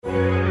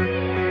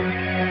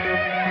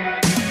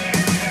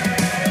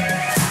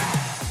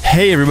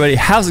Hey everybody,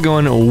 how's it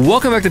going?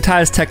 Welcome back to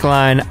Ty's Tech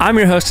Line. I'm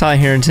your host, Ty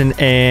Harrington,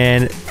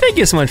 and thank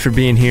you so much for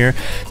being here.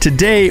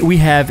 Today, we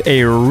have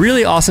a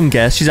really awesome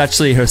guest. She's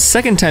actually her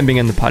second time being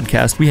on the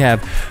podcast. We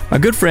have my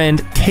good friend,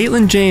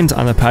 Caitlin James,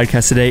 on the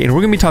podcast today, and we're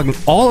going to be talking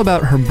all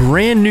about her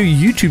brand new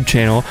YouTube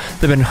channel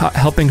that have been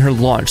helping her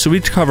launch. So we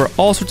cover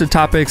all sorts of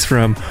topics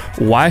from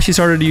why she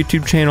started a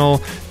YouTube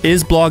channel,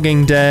 is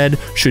blogging dead,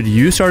 should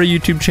you start a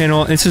YouTube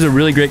channel? And this is a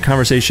really great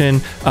conversation.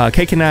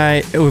 Kate and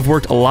I, we've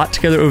worked a lot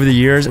together over the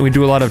years, and we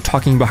do a lot of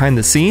talking behind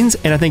the scenes,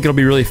 and I think it'll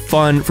be really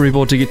fun for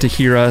people to get to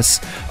hear us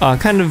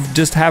kind of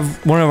just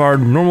have one of our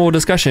normal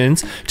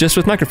discussions just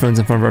with microphones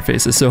in front of our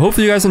faces. So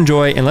hopefully you guys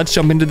enjoy, and let's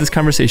jump into this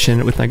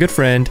conversation with my good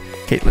friend,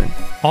 Caitlin.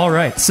 All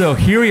right, so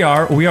here we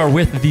are. We are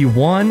with the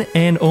one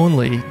and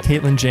only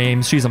Caitlin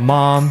James. She's a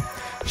mom,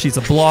 she's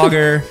a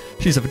blogger,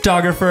 she's a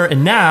photographer,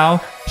 and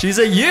now she's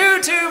a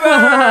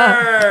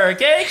YouTuber!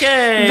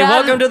 KK,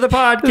 welcome to the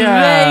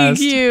podcast. Thank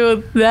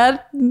you.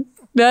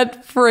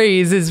 That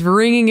phrase is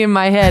ringing in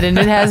my head, and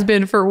it has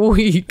been for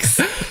weeks.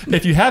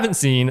 If you haven't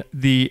seen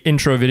the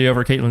intro video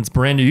for Caitlin's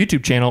brand new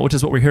YouTube channel, which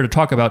is what we're here to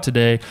talk about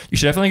today, you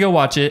should definitely go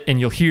watch it, and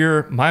you'll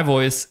hear my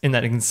voice in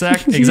that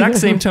exact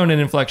same tone and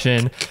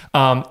inflection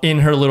in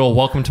her little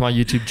welcome to my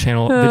YouTube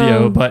channel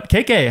video. But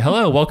KK,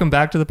 hello, welcome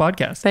back to the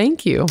podcast.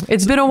 Thank you.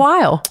 It's been a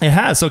while. It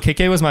has. So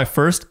KK was my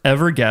first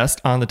ever guest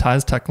on the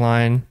Ty's Tech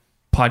Line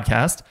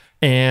podcast,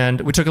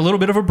 and we took a little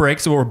bit of a break,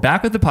 so we're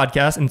back with the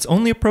podcast, and it's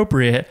only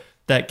appropriate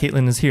that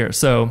Caitlin is here.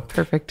 So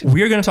perfect.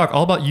 We are going to talk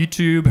all about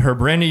YouTube, her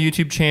brand new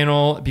YouTube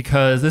channel,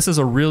 because this is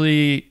a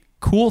really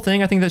cool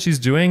thing I think that she's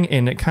doing,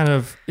 and it kind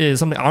of is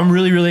something I'm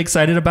really, really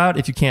excited about,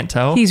 if you can't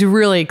tell. He's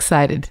really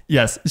excited.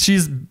 Yes,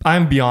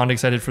 I'm beyond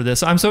excited for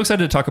this. I'm so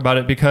excited to talk about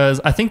it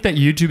because I think that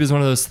YouTube is one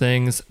of those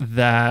things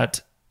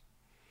that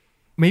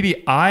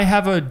maybe I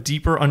have a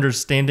deeper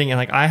understanding, and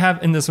like I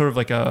have in this sort of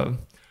like a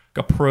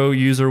pro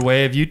user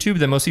way of YouTube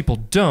that most people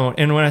don't.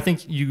 And when I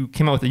think you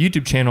came out with a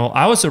YouTube channel,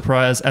 I was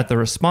surprised at the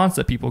response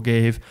that people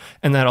gave,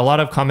 and that a lot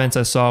of comments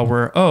I saw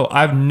were, oh,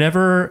 I've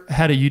never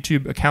had a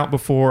YouTube account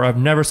before. I've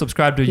never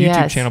subscribed to a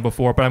YouTube channel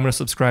before, but I'm going to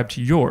subscribe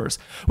to yours,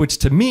 which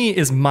to me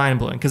is mind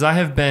blowing because I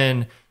have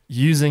been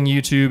using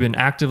YouTube and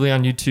actively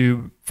on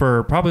YouTube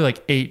for probably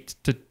like 8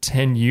 to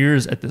 10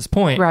 years at this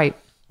point. Right.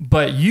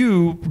 But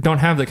you don't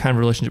have that kind of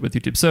relationship with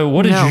YouTube. So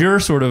what has your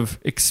sort of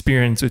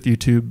experience with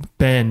YouTube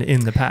been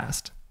in the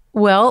past?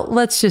 Well,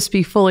 let's just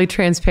be fully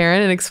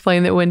transparent and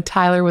explain that when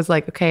Tyler was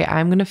like, okay,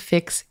 I'm going to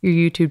fix your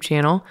YouTube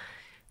channel,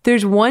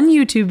 there's one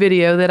YouTube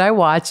video that I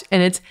watch,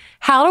 and it's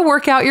how to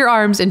work out your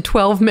arms in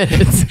 12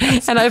 minutes.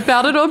 And I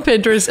found it on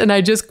Pinterest, and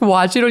I just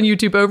watch it on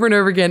YouTube over and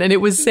over again. And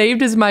it was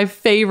saved as my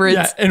favorites.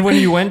 Yeah, and when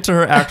you went to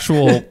her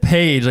actual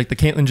page, like the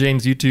Caitlin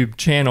James YouTube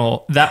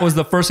channel, that was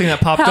the first thing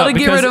that popped up. How to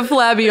get rid of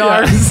flabby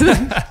arms.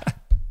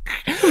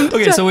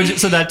 Okay, so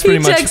that's pretty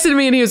much... He texted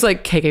me and he was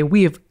like, KK,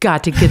 we have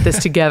got to get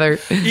this together.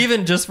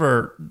 Even just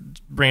for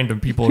random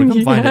people to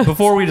come find it,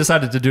 before we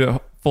decided to do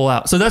it full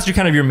out. So that's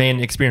your main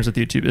experience with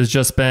YouTube, has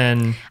just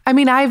been... I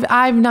mean,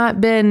 I've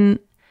not been...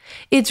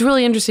 It's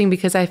really interesting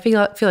because I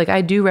feel like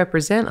I do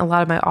represent a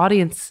lot of my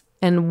audience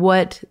and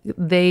what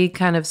they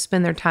kind of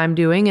spend their time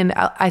doing. And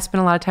I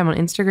spend a lot of time on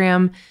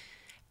Instagram,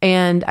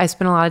 and I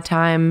spend a lot of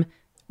time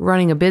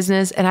running a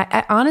business. And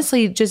I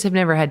honestly just have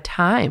never had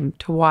time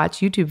to watch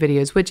YouTube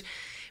videos, which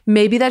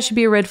maybe that should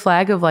be a red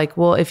flag of like,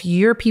 well, if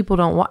your people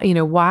don't want,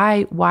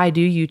 why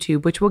do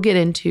YouTube, which we'll get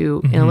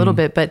into in a little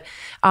bit. But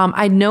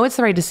I know it's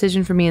the right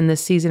decision for me in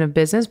this season of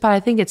business, but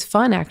I think it's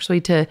fun actually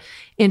to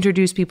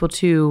introduce people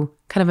to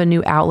kind of a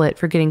new outlet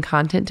for getting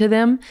content to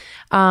them.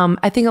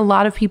 I think a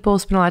lot of people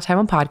spend a lot of time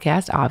on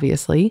podcasts,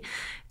 obviously.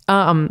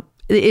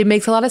 It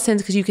makes a lot of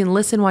sense because you can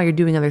listen while you're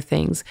doing other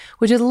things,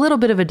 which is a little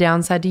bit of a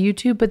downside to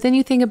YouTube. But then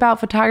you think about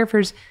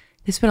photographers,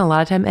 they spend a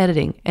lot of time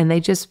editing and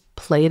they just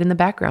play it in the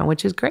background,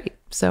 which is great.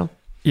 So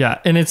yeah.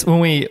 And it's when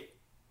we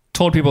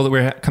told people that we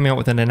were coming out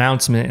with an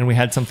announcement and we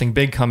had something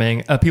big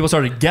coming, people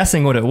started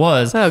guessing what it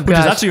was, which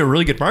is actually a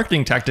really good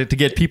marketing tactic to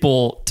get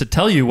people to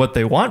tell you what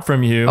they want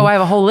from you. Oh, I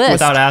have a whole list.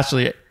 Without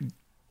actually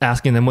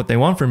asking them what they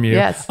want from you.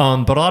 Yes.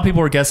 But a lot of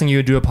people were guessing you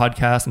would do a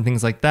podcast and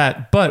things like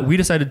that. But we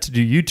decided to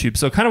do YouTube.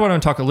 So kind of what I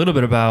want to talk a little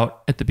bit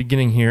about at the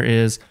beginning here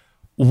is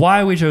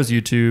why we chose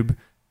YouTube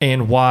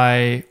and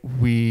why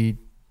we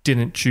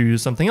didn't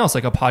choose something else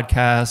like a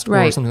podcast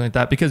or something like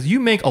that. Because you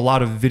make a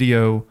lot of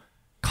video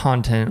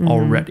content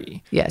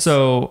already. Yes.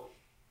 So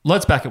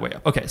let's back it way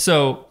up. Okay.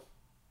 So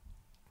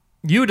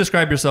you would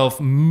describe yourself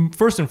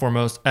first and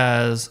foremost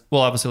as,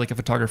 well, obviously like a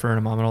photographer and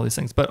a mom and all these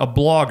things, but a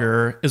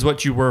blogger is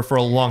what you were for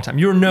a long time.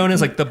 You were known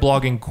as like the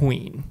blogging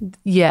queen.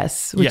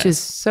 Yes, which is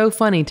so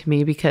funny to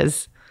me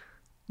because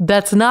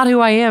that's not who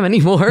I am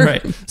anymore.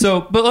 Right.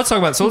 So, but let's talk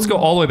about it. So let's go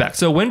all the way back.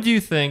 So when did you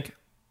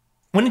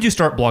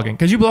start blogging?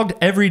 Because you blogged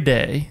every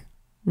day,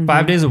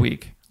 5 days a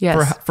week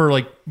for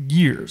like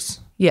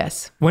years.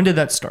 Yes. When did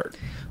that start?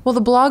 Well,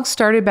 the blog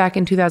started back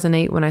in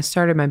 2008 when I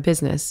started my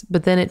business,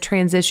 but then it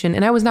transitioned,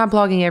 and I was not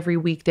blogging every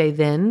weekday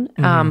then,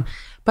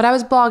 but I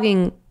was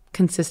blogging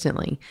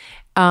consistently.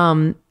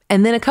 And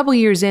And then a couple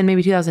years in,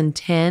 maybe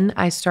 2010,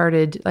 I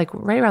started, like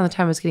right around the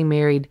time I was getting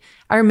married.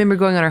 I remember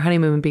going on our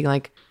honeymoon and being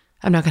like,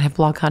 I'm not going to have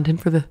blog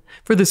content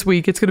for this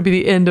week. It's going to be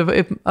the end of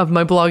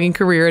my blogging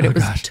career. And it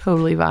was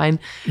totally fine.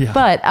 Yeah.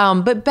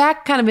 But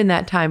back kind of in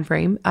that time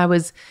frame, I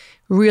was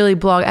really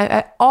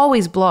I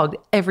always blogged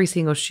every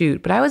single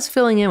shoot, but I was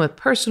filling in with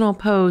personal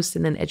posts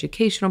and then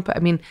educational. I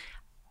mean,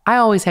 I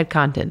always had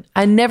content.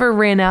 I never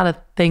ran out of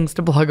things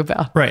to blog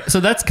about. Right. So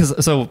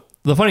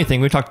the funny thing,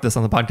 we talked this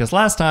on the podcast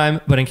last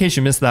time, but in case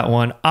you missed that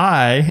one,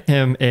 I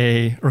am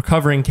a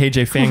recovering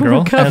KJ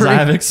fangirl, as I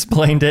have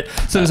explained it.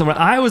 So when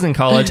I was in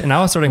college and I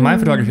was starting my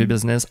photography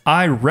business,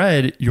 I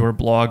read your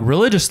blog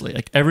religiously.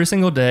 Like every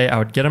single day, I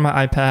would get on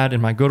my iPad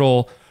and my good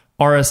old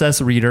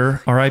RSS reader,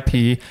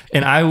 RIP,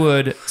 and I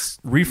would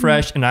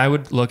refresh and I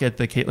would look at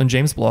the Caitlin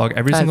James blog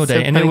every single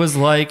day. So and it was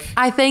like...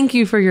 I thank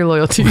you for your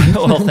loyalty.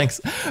 Well, thanks.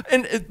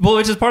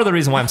 Which is part of the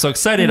reason why I'm so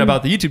excited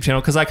about the YouTube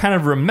channel, because I kind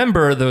of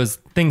remember those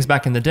things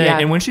back in the day. Yeah.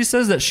 And when she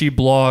says that she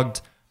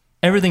blogged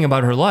everything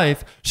about her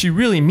life, she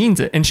really means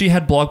it. And she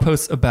had blog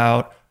posts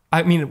about...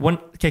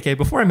 KK,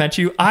 before I met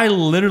you, I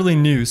literally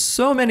knew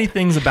so many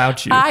things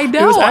about you. I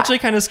know. It was actually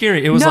kind of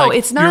scary. It was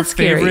it's not your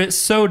scary. Favorite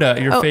soda,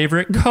 your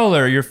favorite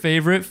color, your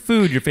favorite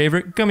food, your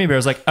favorite gummy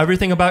bears, like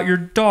everything about your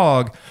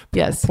dog.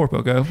 Yes. Poor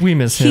Boca. We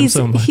miss him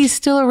so much. He's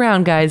still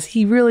around, guys.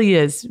 He really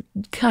is.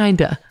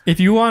 Kinda. If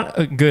you want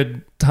a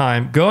good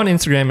time, go on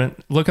Instagram and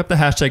look up the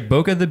hashtag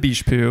Boca the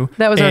Beach Poo.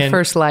 That was our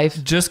first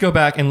life. Just go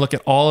back and look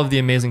at all of the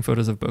amazing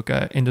photos of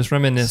Boca and just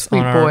reminisce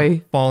on our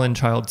fallen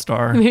child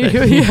star.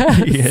 Yes.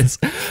 He is.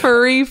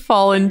 Furry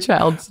fallen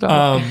child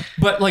star.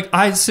 But like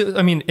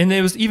and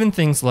there was even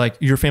things like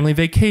your family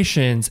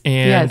vacations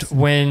and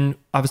when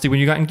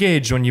you got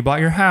engaged, when you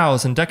bought your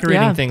house and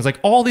decorating things, like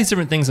all these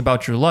different things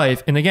about your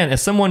life. And again,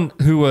 as someone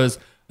who was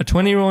a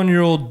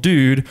 21-year-old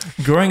dude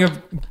growing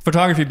a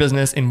photography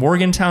business in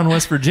Morgantown,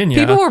 West Virginia.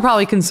 People were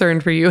probably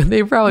concerned for you.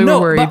 They probably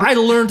were worried. But I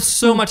learned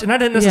so much, and I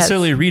didn't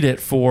necessarily read it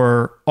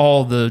for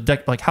all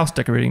the house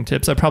decorating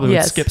tips. I probably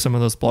would skip some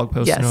of those blog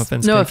posts. No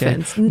offense, no KK.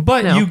 offense.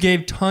 But you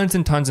gave tons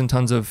and tons and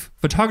tons of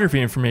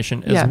photography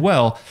information as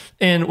well.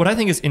 And what I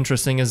think is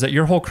interesting is that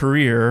your whole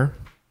career,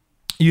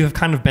 you have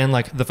kind of been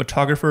like the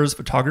photographer's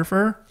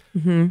photographer.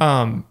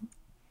 Mm-hmm.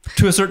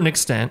 To a certain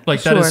extent,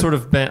 like that has sort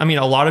of been,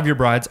 a lot of your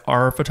brides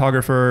are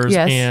photographers,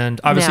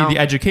 and obviously the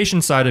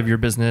education side of your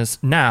business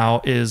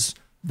now is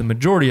the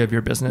majority of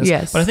your business.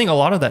 Yes. But I think a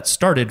lot of that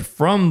started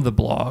from the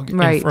blog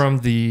and from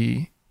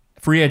the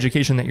free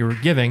education that you were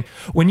giving.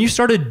 When you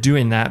started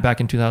doing that back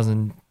in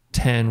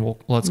 2010,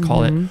 let's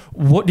call it,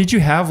 what did you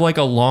have like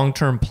a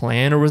long-term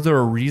plan, or was there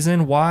a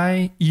reason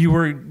why you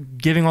were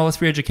giving all this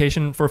free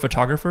education for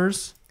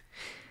photographers?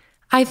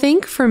 I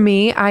think for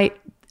me, I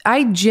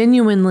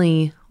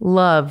genuinely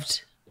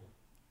loved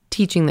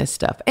teaching this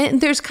stuff.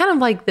 And there's kind of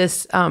like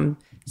this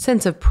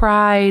sense of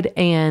pride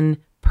and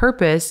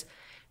purpose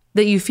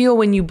that you feel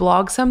when you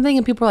blog something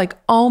and people are like,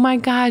 oh my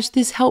gosh,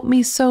 this helped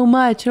me so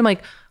much. And I'm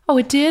like, oh,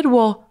 it did?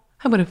 Well,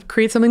 I'm going to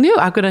create something new.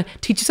 I'm going to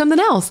teach you something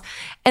else.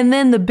 And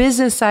then the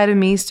business side of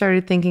me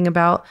started thinking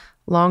about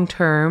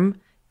long-term,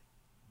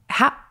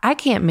 how I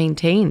can't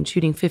maintain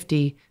shooting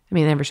 50. I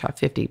never shot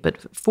 50,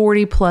 but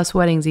 40 plus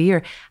weddings a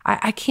year.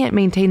 I can't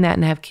maintain that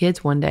and have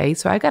kids one day.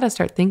 So I got to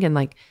start thinking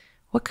like,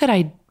 what could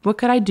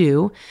I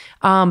do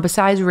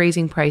besides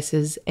raising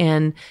prices?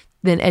 And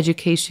then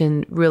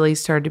education really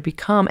started to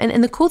become,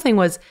 and the cool thing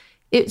was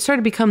it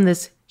started to become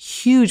this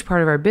huge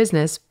part of our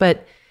business,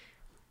 but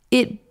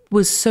it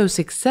was so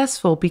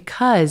successful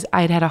because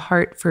I'd had a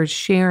heart for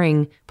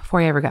sharing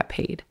before I ever got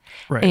paid.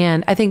 Right.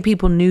 And I think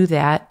people knew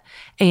that.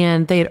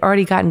 And they had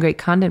already gotten great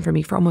content from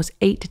me for almost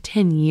 8 to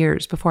 10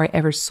 years before I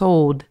ever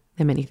sold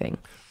them anything.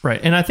 Right.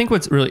 And I think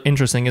what's really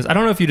interesting is, I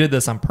don't know if you did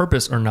this on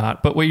purpose or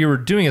not, but what you were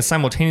doing is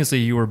simultaneously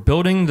you were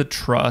building the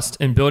trust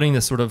and building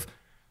this sort of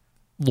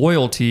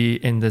loyalty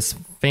in this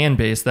fan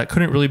base that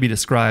couldn't really be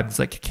described. It's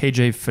like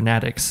KJ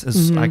fanatics,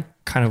 as I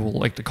kind of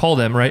like to call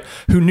them, right?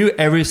 Who knew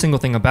every single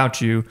thing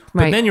about you,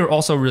 but then you're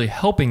also really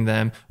helping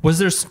them. Were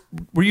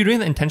you doing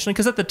that intentionally?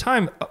 Because at the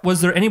time, was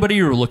there anybody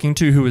you were llooking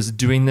to who was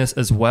doing this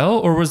as well?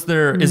 Or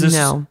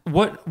No.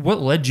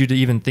 What led you to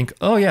even think,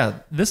 oh yeah,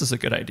 this is a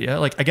good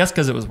idea? Like, I guess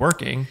because it was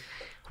working.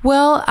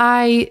 Well,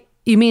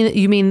 you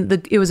mean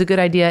it was a good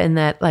idea in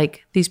that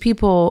like these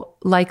people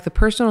like the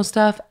personal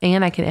stuff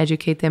and I can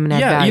educate them and add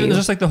value. Yeah,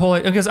 just like the whole,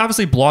 because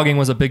obviously blogging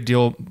was a big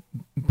deal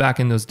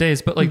back in those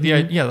days, but like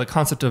the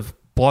concept of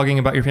blogging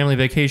about your family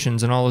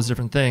vacations and all those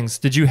different things.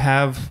 Did you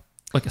have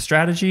like a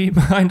strategy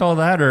behind all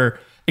that, or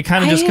it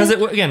kind of just because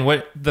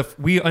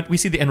we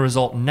see the end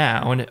result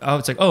now and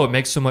it's like, oh, it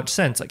makes so much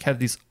sense. Like have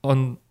these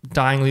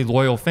undyingly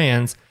loyal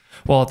fans,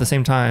 while at the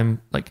same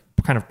time like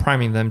kind of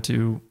priming them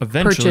to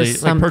eventually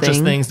purchase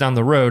things down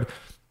the road.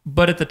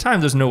 But at the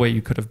time, there's no way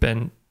you could have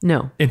been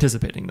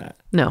anticipating that.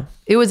 No,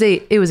 it was a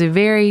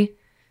very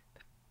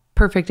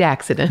perfect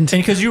accident.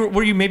 And because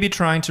were you maybe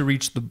trying to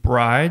reach the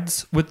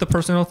brides with the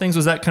personal things?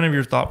 Was that kind of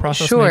your thought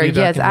process? Sure. Maybe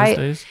back in those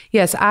days?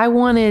 Yes. I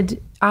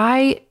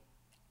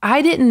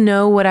didn't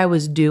know what I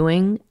was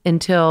doing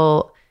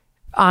until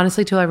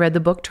honestly, till I read the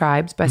book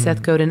Tribes by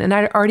Seth Godin. And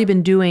I'd already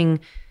been doing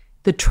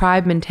the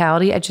tribe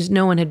mentality.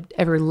 No one had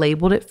ever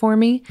labeled it for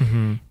me.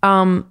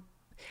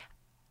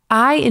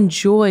 I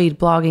enjoyed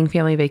blogging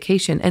family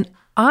vacation. And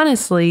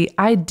honestly,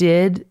 I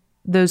did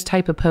those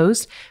type of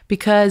posts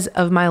because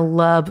of my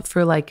love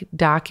for like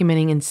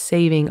documenting and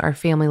saving our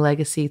family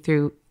legacy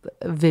through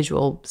the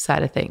visual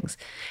side of things.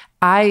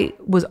 I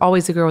was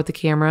always the girl with the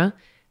camera.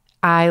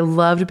 I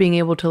loved being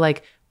able to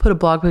like put a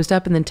blog post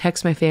up and then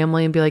text my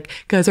family and be like,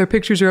 guys, our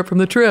pictures are up from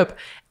the trip.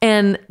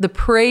 And the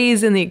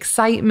praise and the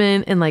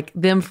excitement and like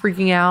them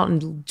freaking out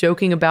and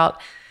joking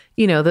about,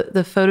 you know,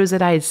 the photos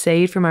that I had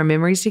saved from our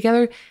memories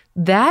together.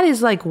 That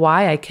is like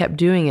why I kept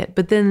doing it.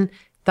 But then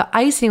the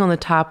icing on the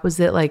top was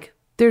that like,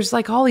 there's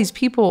like all these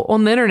people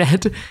on the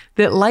internet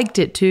that liked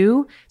it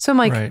too. So I'm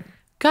like,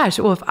 gosh,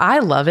 well, if I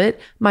love it,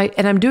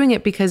 and I'm doing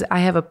it because I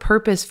have a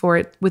purpose for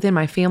it within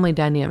my family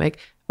dynamic,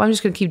 well, I'm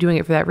just going to keep doing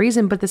it for that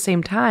reason. But at the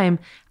same time,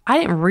 I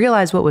didn't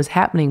realize what was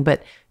happening,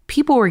 but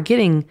people were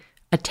getting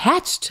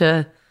attached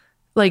to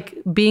like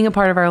being a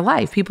part of our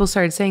life. People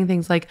started saying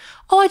things like,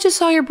 oh, I just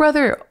saw your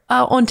brother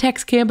on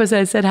Tech's campus.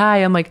 I said hi.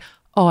 I'm like,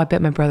 oh, I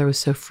bet my brother was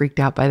so freaked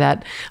out by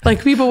that.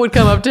 Like people would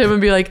come up to him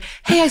and be like,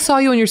 hey, I saw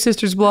you on your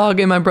sister's blog.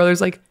 And my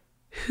brother's like,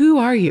 who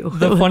are you?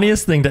 The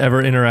funniest thing to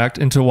ever interact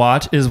and to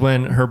watch is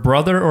when her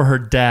brother or her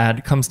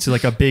dad comes to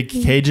like a big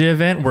KJ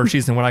event where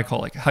she's in what I call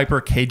like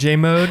hyper KJ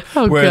mode,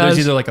 where there's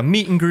either like a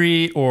meet and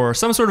greet or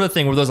some sort of a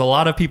thing where there's a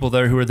lot of people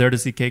there who are there to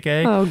see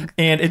KK.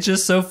 And it's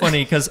just so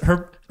funny because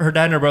her dad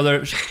and her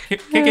brother,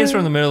 KK's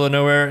from the middle of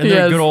nowhere and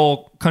they're good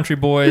old country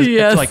boys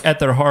like at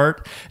their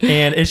heart.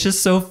 And it's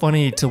just so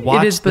funny to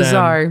watch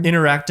them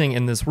interacting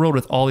in this world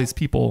with all these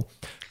people.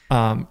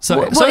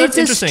 So it's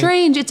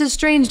a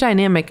strange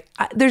dynamic.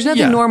 There's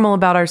nothing normal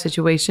about our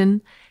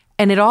situation,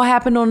 and it all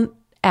happened on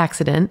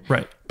accident.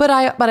 Right. But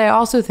I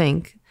also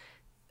think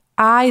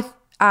I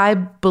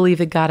believe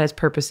that God has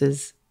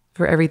purposes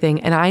for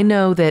everything, and I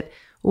know that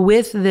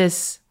with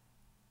this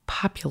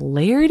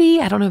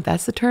popularity, I don't know if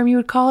that's the term you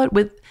would call it,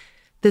 with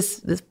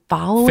this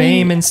following,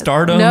 fame and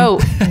stardom.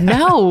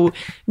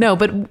 No.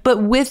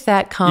 But with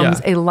that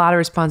comes a lot of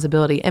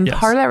responsibility. And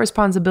part of that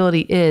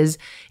responsibility is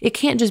it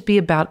can't just be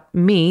about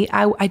me.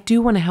 I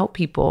do want to help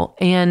people.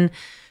 And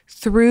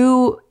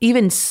through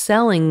even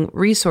selling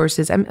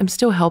resources, I'm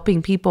still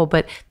helping people,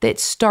 but that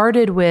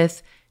started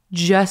with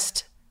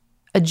just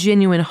a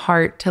genuine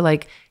heart to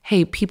like,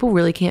 hey, people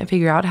really can't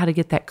figure out how to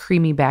get that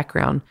creamy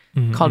background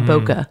called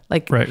bokeh.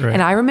 Like,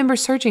 and I remember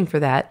searching for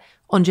that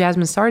on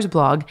Jasmine Starr's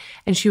blog,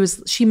 and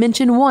she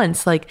mentioned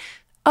once like,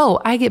 oh,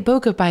 I get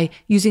bokeh by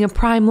using a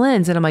prime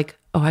lens, and I'm like,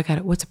 oh, I got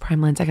it. What's a prime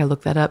lens? I gotta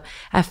look that up.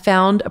 I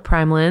found a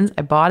prime lens.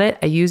 I bought it.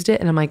 I used it,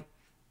 and I'm like,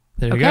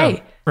 there you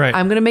go. Right.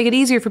 I'm gonna make it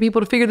easier for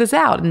people to figure this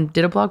out, and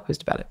did a blog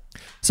post about it.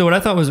 So what I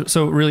thought was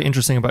so really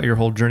interesting about your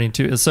whole journey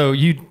too is so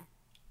you.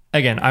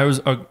 Again, I was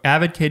an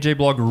avid KJ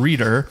blog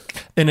reader,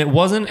 and it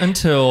wasn't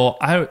until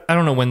I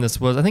don't know when this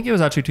was. I think it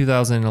was actually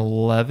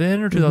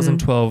 2011 or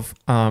 2012.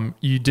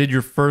 You did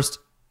your first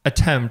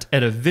attempt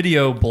at a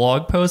video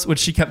blog post, which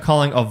she kept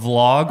calling a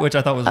vlog, which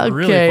I thought was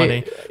really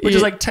funny, which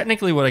is like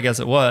technically what I guess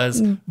it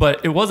was,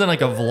 but it wasn't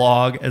like a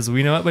vlog as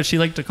we know it, but she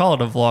liked to call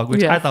it a vlog,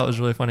 which I thought was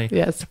really funny.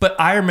 Yes. But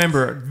I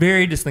remember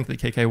very distinctly,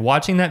 KK,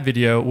 watching that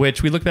video,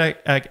 which we look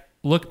back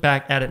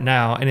at it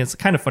now, and it's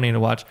kind of funny to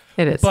watch.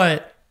 It is.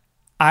 But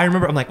I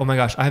remember I'm like, oh my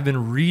gosh, I've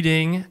been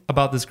reading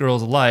about this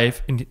girl's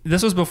life. And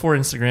this was before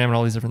Instagram and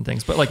all these different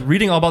things, but like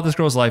reading all about this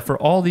girl's life for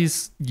all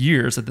these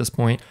years at this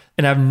point,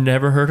 and I've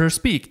never heard her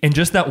speak. And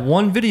just that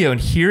one video and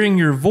hearing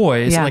your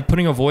voice and like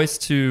putting a voice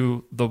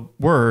to the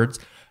words,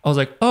 I was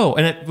like, oh,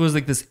 and it was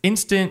like this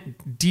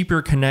instant,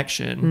 deeper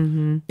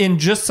connection in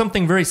just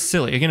something very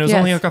silly. Again, it was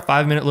only like a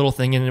 5-minute little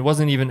thing, and it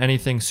wasn't even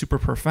anything super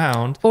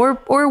profound.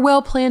 Or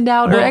well planned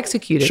out or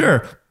executed.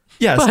 Sure.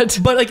 Yes.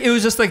 But like, it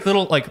was just like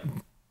little like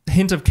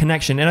hint of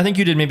connection. And I think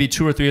you did maybe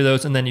 2 or 3 of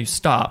those and then you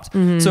stopped.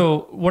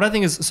 So what I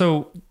think is,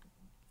 so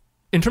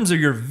in terms of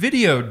your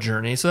video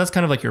journey, so that's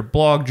kind of like your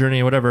blog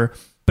journey or whatever,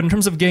 but in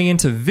terms of getting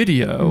into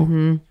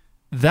video,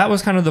 that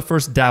was kind of the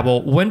first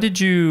dabble. When did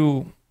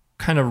you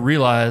kind of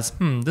realize,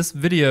 this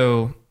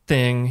video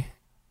thing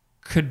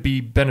could be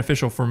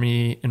beneficial for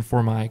me and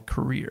for my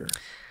career?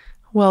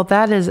 Well,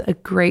 that is a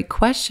great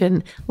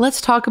question. Let's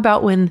talk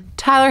about when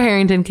Tyler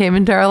Harrington came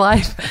into our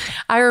life.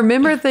 I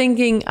remember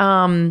thinking,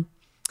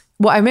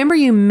 I remember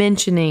you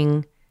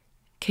mentioning,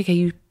 KK,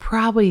 you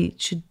probably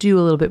should do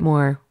a little bit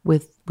more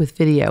with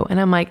video.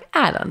 And I'm like,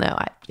 I don't know.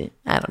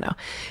 I don't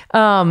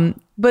know.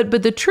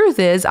 But the truth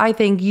is, I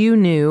think you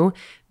knew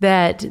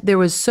that there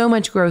was so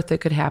much growth that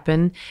could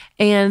happen.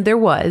 And there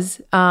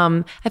was.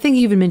 I think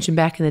you even mentioned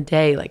back in the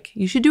day, like,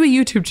 you should do a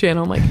YouTube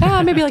channel. I'm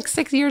like, maybe like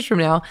 6 years from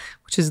now,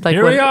 which is like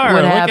what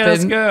happened. Look at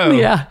us go.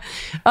 Yeah.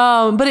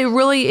 But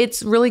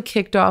it's really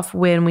kicked off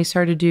when we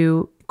started to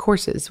do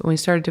courses, when we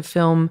started to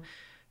film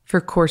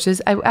for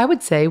courses. I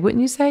would say,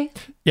 wouldn't you say?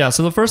 Yeah.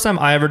 So the first time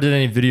I ever did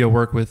any video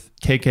work with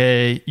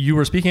KK, you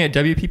were speaking at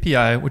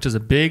WPPI, which is a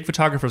big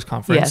photographers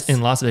conference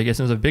in Las Vegas.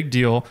 It was a big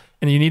deal.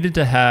 And you needed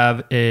to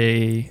have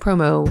a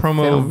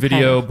promo video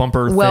kind of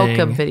bumper thing.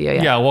 Welcome video.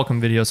 Yeah.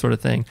 Welcome video sort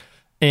of thing.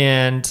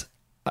 And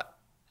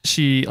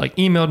she like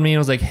emailed me and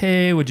was like,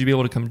 hey, would you be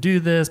able to come do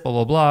this? Blah,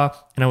 blah, blah.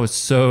 And I was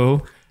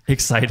so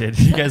excited.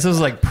 You guys, this was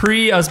like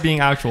pre us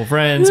being actual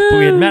friends.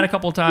 We had met a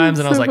couple of times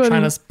and I was like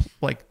trying to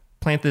like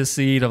plant this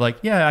seed of like,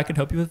 yeah, I could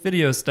help you with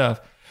video stuff.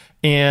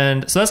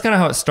 And so that's kind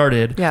of how it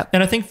started. Yeah.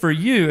 And I think for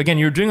you, again,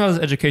 you were doing all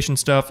this education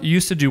stuff. You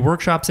used to do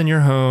workshops in your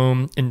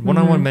home and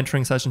one-on-one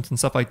mentoring sessions and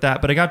stuff like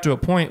that. But I got to a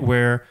point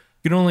where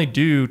you could only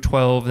do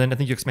 12. Then I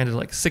think you expanded to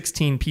like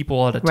 16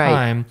 people at a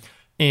time.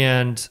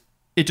 And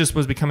it just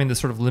was becoming this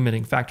sort of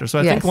limiting factor. So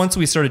I think once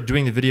we started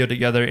doing the video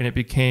together and it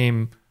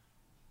became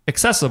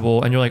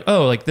accessible and you're like,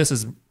 oh, like this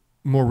is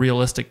more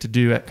realistic to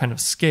do at kind of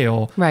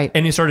scale. Right.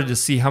 And you started to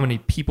see how many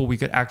people we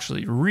could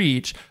actually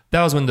reach.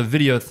 That was when the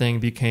video thing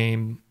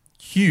became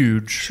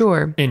huge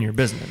in your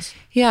business.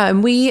 Yeah.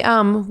 And we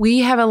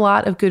have a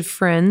lot of good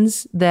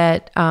friends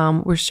that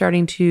we're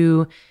starting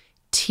to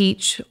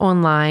teach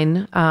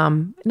online.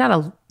 Not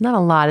a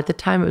lot. At the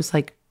time it was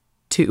like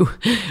 2.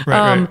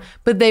 Right.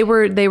 But they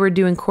were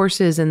doing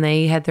courses and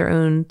they had their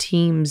own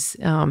teams,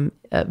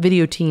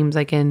 video teams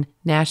like in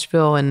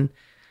Nashville. And,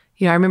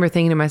 you know, I remember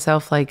thinking to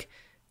myself like,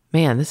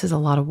 man, this is a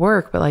lot of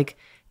work, but like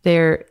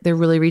they're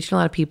really reaching a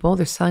lot of people.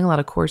 They're selling a lot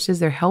of courses.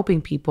 They're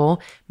helping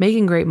people,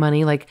 making great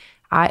money. Like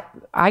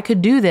I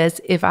could do this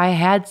if I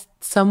had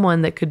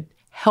someone that could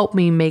help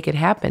me make it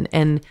happen.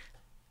 And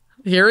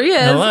here he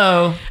is.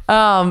 Hello.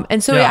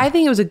 And so I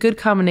think it was a good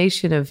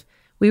combination of,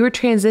 we were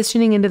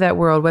transitioning into that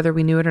world, whether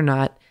we knew it or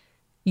not.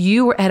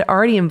 You had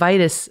already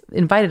invited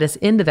us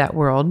into that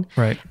world.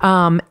 Right.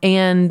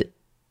 And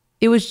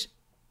it was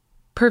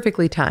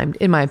perfectly timed,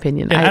 in my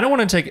opinion. And I don't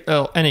want to take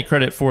any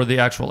credit for the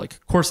actual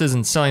like courses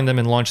and selling them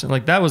and launching.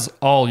 Like that was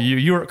all you.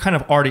 You were kind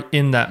of already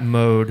in that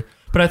mode.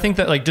 But I think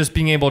that like just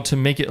being able to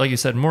make it, like you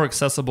said, more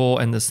accessible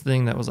and this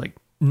thing that was like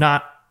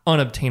not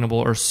unobtainable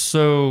or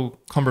so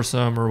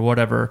cumbersome or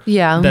whatever,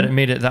 that it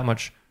made it that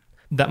much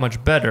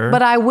better.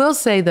 But I will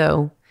say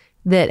though,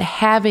 that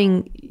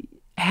having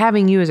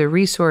you as a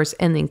resource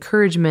and the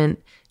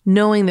encouragement,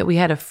 knowing that we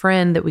had a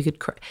friend that we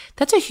could,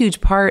 that's a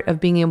huge part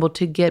of being able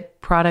to get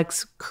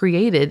products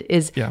created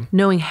is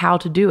knowing how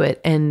to do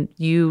it. And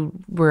you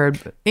were,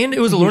 and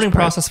it was a learning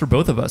process for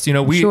both of us. You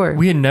know,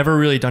 we had never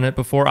really done it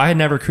before. I had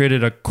never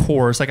created a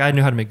course. Like I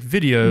knew how to make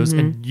videos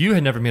and you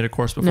had never made a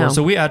course before. No.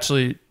 So we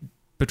actually,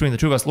 between the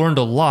two of us, learned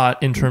a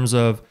lot in terms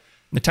of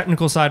the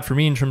technical side for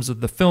me, in terms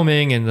of the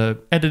filming and the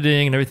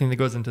editing and everything that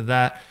goes into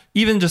that,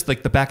 even just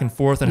like the back and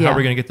forth and how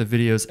we're going to get the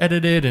videos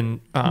edited. And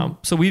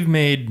so we've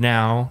made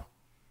now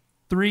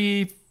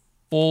 3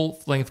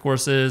 full-length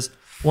courses,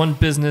 1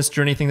 business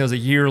journey thing that was a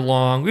year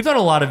long. We've done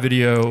a lot of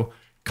video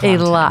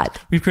content. A lot.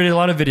 We've created a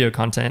lot of video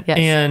content. Yes.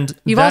 And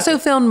you've also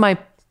filmed a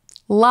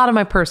lot of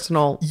my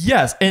personal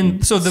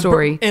and so the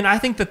story. And I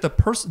think that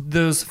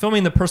those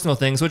filming the personal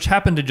things, which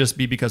happened to just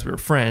be because we were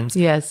friends.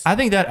 Yes. I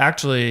think that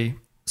actually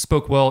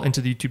spoke well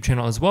into the YouTube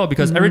channel as well,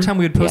 because every time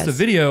we would post a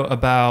video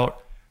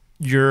about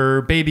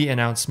your baby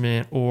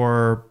announcement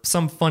or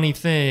some funny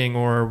thing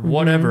or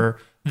whatever,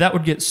 that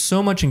would get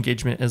so much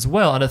engagement as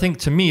well. And I think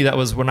to me, that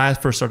was when I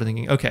first started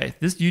thinking, okay,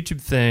 this YouTube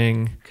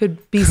thing could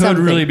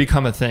really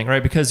become a thing,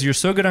 right? Because you're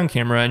so good on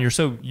camera and you're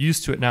so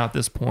used to it now at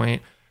this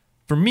point.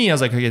 For me, I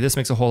was like, okay, this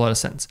makes a whole lot of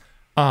sense.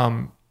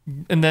 And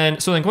then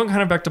going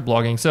kind of back to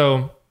blogging.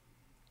 So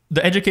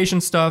the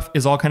education stuff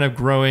is all kind of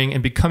growing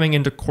and becoming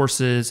into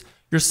courses.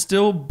 You're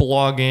still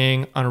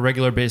blogging on a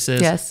regular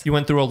basis. Yes. You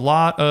went through a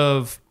lot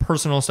of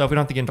personal stuff. We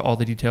don't have to get into all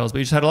the details, but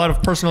you just had a lot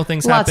of personal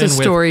things happen with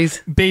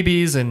stories,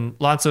 babies, and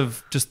lots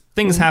of just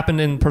things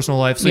happened in personal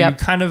life. So you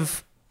kind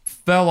of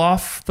fell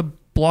off the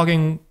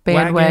blogging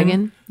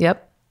bandwagon.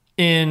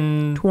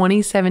 In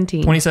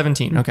 2017.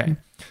 2017. Okay.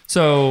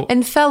 So,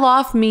 and fell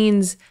off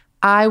means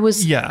I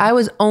was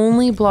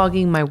only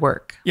blogging my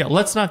work. Yeah,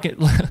 let's not get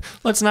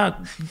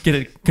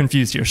it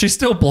confused here. She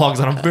still blogs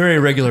on a very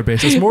regular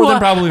basis, more than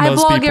probably most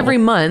people. I blog every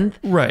month,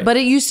 right? But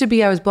it used to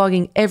be I was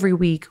blogging every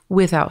week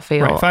without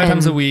fail, right? 5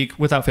 times a week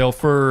without fail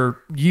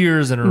for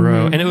years in a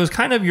row, and it was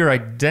kind of your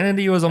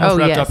identity was almost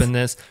wrapped up in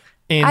this.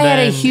 And I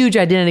had a huge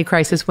identity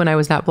crisis when I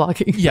was not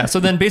blogging. Yeah, so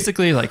then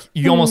basically like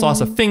you almost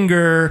lost a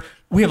finger.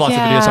 We have lots of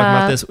videos talking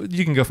about this.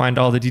 You can go find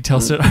all the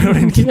details. I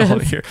don't need to keep all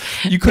of it here.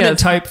 You couldn't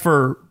type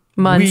for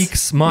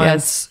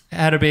months,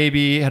 had a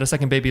baby, had a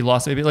second baby,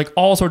 lost a baby, like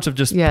all sorts of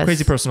just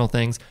crazy personal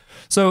things.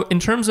 So in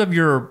terms of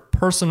your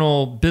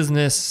personal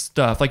business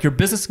stuff, like your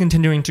business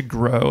continuing to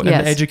grow and the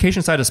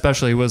education side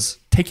especially was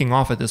taking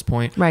off at this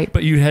point, right?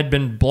 But you had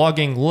been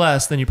blogging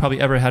less than you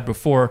probably ever had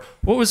before.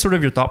 What was sort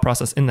of your thought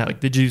process in that? Like,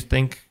 did you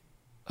think,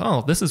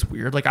 oh, this is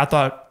weird? Like I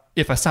thought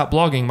if I stopped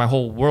blogging, my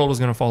whole world was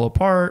going to fall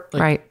apart.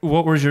 Like, right.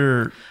 What was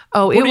your...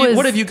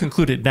 what have you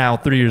concluded now,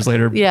 3 years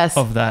later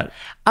of that?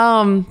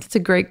 It's a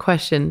great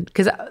question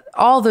because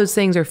all those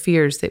things are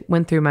fears that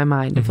went through my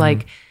mind of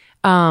like,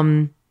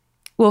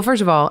 Well,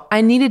 first of all,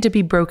 I needed to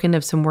be broken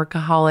of some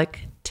workaholic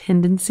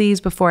tendencies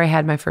before I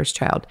had my first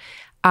child.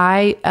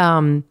 I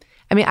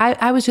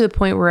was to the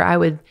point where I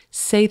would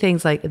say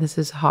things like, and this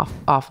is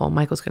awful,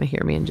 Michael's going to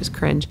hear me and just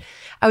cringe.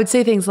 I would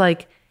say things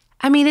like,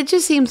 it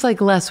just seems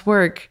like less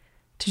work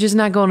to just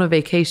not go on a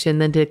vacation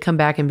than to come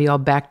back and be all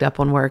backed up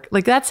on work.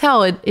 Like that's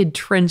how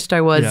entrenched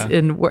I was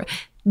in work.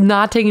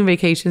 Not taking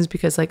vacations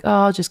because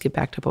I'll just get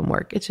backed up on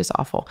work. It's just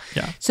awful.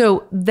 Yeah.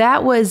 So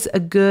that was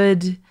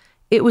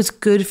it was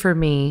good for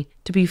me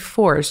to be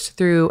forced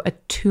through a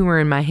tumor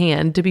in my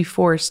hand, to be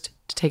forced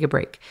to take a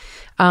break.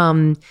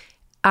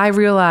 I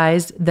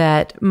realized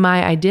that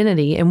my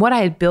identity and what I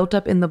had built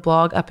up in the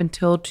blog up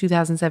until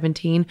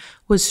 2017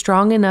 was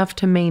strong enough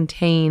to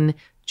maintain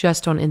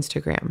just on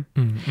Instagram.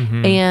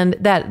 Mm-hmm. And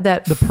that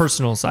the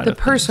personal side, so I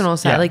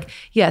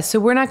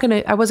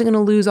wasn't going to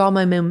lose all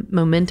my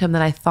momentum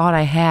that I thought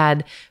I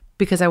had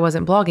because I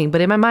wasn't blogging.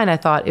 But in my mind, I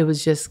thought it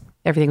was just,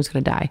 everything was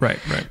going to die. Right.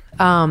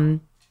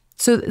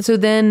 So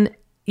then,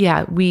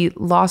 we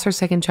lost our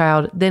second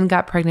child, then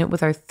got pregnant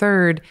with our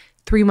third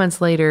 3 months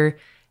later.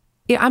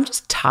 Yeah, I'm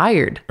just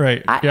tired.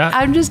 Right.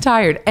 I'm just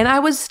tired. And I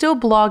was still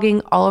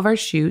blogging all of our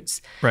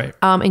shoots, right?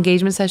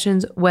 Engagement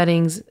sessions,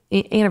 weddings,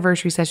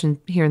 anniversary session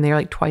here and there,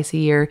 like twice a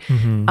year.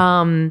 Mm-hmm.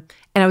 And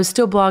I was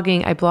still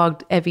blogging. I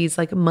blogged Evie's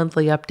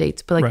monthly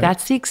updates, but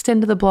that's the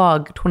extent of the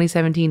blog,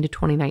 2017 to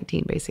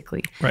 2019,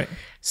 basically. Right.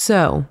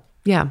 So,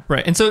 yeah.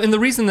 Right. And the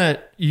reason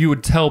that you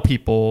would tell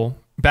people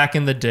back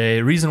in the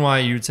day, reason why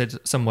you would say to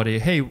somebody,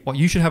 hey, well,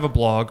 you should have a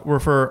blog, were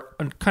for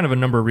kind of a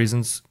number of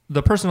reasons.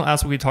 The personal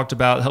aspect we talked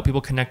about, help people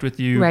connect with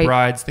you, right.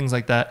 Brides, things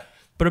like that.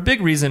 But a big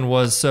reason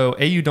was so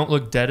A, you don't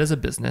look dead as a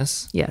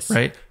business. Yes.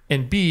 Right.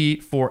 And B,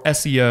 for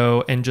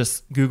SEO and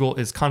just Google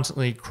is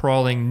constantly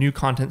crawling new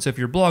content. So if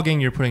you're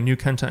blogging, you're putting new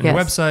content on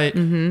your website,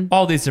 mm-hmm.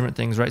 all these different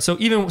things, right? So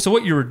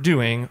what you were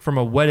doing from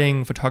a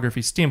wedding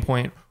photography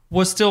standpoint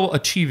was still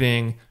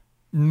achieving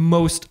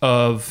most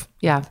of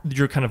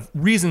your kind of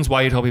reasons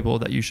why you tell people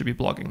that you should be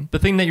blogging. The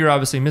thing that you're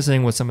obviously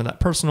missing was some of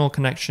that personal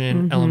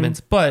connection mm-hmm. elements,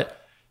 but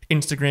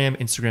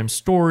Instagram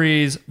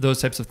stories,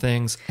 those types of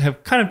things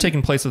have kind of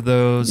taken place of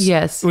those.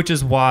 Yes. Which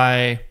is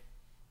why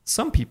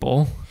some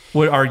people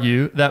would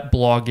argue that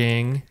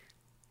blogging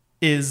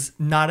is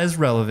not as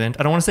relevant.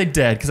 I don't want to say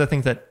dead because I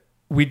think that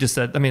we just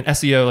said,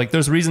 SEO,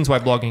 there's reasons why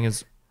blogging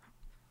is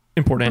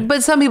important.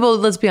 But some people,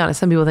 let's be honest,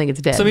 some people think it's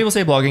dead. Some people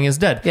say blogging is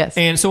dead. Yes.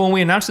 And so when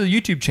we announced the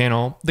YouTube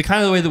channel, the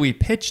kind of the way that we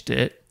pitched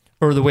it,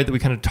 or the way that we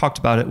kind of talked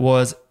about it,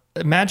 was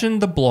imagine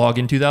the blog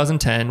in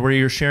 2010 where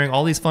you're sharing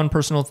all these fun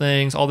personal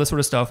things, all this sort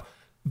of stuff,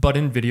 but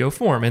in video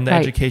form, in the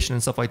education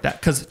and stuff like that.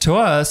 Because to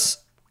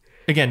us,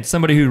 again,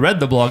 somebody who read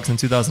the blogs in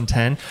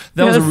 2010,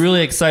 that was a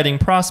really exciting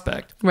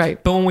prospect.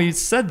 Right. But when we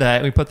said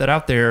that, we put that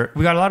out there,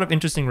 we got a lot of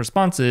interesting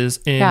responses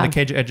in the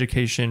KJ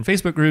Education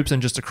Facebook groups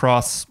and just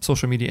across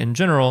social media in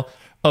general,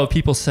 of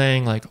people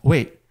saying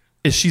wait,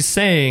 is she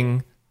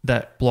saying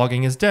that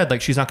blogging is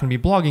dead? She's not going to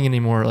be blogging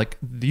anymore.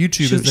 The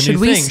YouTube is the new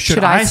thing.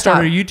 Should I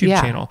start a YouTube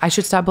channel? I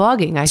should stop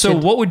blogging.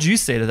 What would you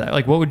say to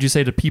that? What would you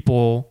say to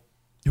people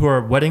who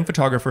are wedding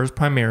photographers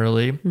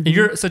primarily? Mm-hmm.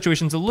 Your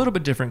situation's a little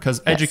bit different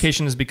because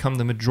education has become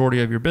the majority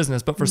of your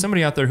business. But for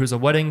somebody out there who's a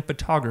wedding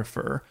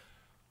photographer,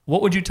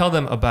 what would you tell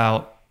them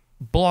about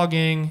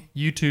blogging,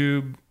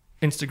 YouTube,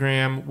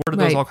 Instagram? Where do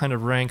those all kind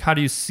of rank? How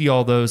do you see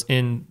all those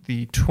in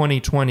the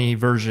 2020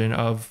 version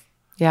of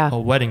a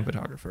wedding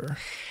photographer?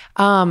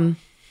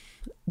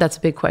 That's a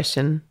big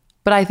question.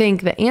 But I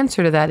think the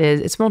answer to that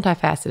is it's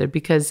multifaceted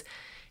because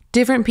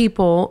different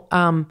people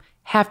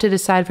have to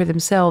decide for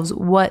themselves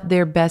what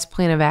their best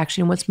plan of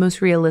action, what's most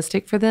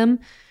realistic for them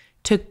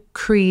to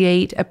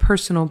create a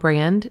personal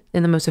brand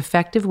in the most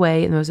effective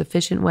way, in the most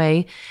efficient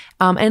way,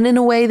 and in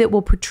a way that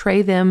will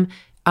portray them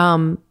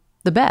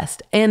the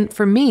best. And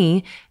for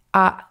me,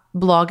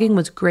 blogging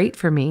was great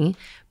for me,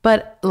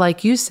 but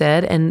like you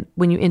said, and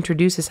when you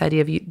introduced this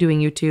idea of doing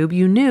YouTube,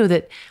 you knew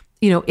that,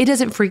 it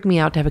doesn't freak me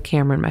out to have a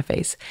camera in my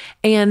face.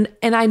 And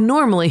I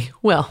normally,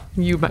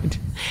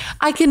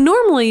 I can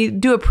normally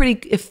do a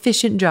pretty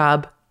efficient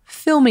job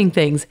filming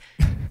things.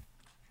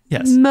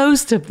 Yes.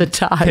 Most of the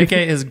time.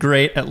 KK is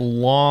great at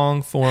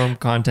long form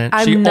content.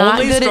 I'm not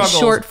good at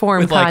short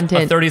form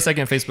content. A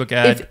 30-second Facebook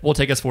ad will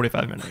take us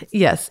 45 minutes.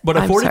 Yes. But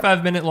a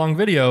 45-minute long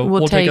video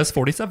will take us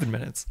 47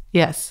 minutes.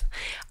 Yes.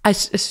 I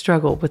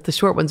struggle with the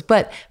short ones,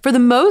 but for the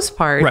most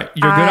part, right.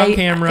 You're good on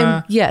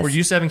camera. We're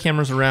used to having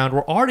cameras around.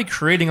 We're already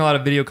creating a lot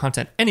of video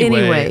content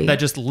anyway. That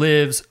just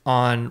lives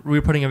on.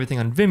 We're putting everything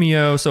on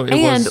Vimeo, so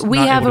we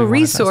have a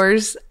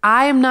resource.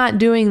 I am not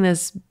doing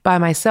this by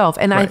myself,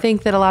 and I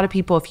think that a lot of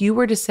people, if you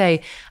were to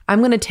say, "I'm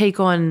going to take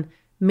on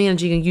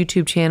managing a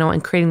YouTube channel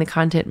and creating the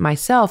content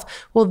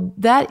myself," well,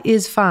 that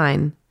is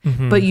fine.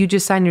 Mm-hmm. But you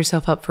just sign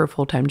yourself up for a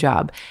full-time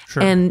job.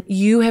 Sure. And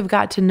you have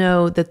got to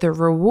know that the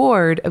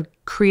reward of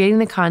creating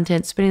the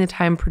content, spending the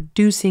time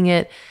producing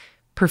it,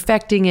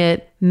 perfecting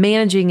it,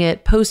 managing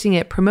it, posting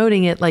it,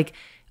 promoting it,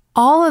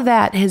 all of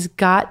that has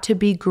got to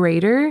be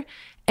greater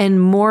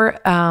and more,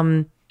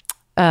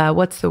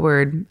 what's the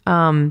word?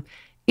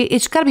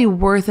 it's got to be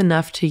worth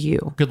enough to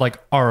you. Good like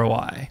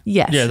ROI.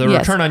 Yes. Yeah, the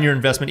return on your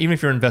investment, even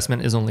if your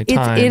investment is only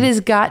time. It has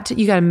got to,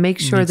 you got to make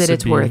sure that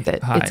it's worth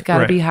it. High. It's got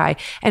to be high.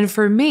 And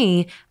for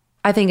me,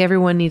 I think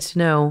everyone needs to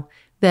know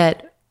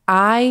that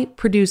I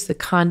produce the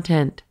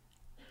content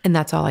and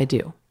that's all I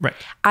do. Right.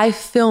 I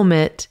film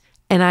it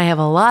and I have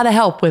a lot of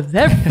help with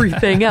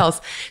everything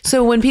else.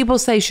 So when people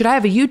say, should I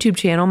have a YouTube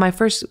channel? My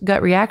first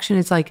gut reaction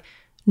is like,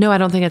 no, I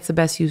don't think it's the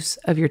best use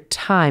of your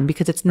time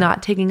because it's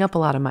not taking up a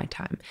lot of my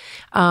time.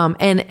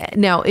 And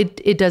now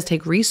it does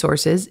take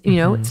resources, you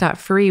know, it's not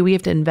free. We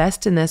have to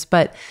invest in this,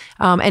 but,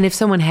 and if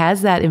someone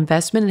has that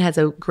investment and has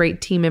a great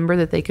team member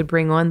that they could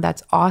bring on,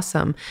 that's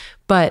awesome.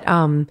 But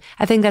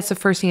I think that's the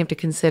first thing you have to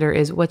consider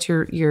is what's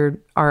your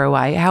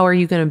ROI? How are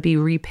you going to be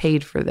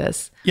repaid for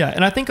this? Yeah.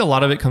 And I think a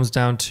lot of it comes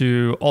down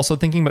to also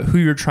thinking about who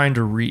you're trying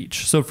to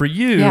reach. So for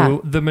you,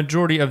 the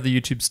majority of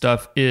the YouTube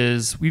stuff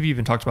is, we've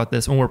even talked about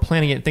this when we're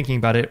planning it, thinking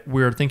about it,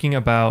 we're thinking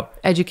about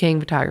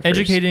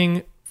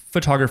educating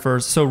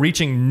photographers. So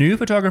reaching new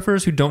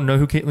photographers who don't know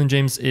who Caitlin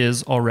James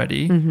is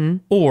already,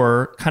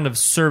 or kind of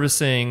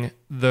servicing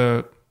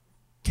the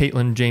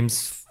Caitlin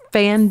James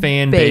fan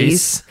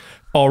base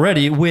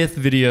already with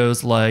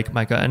videos like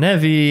Micah and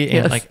Evie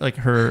and like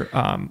her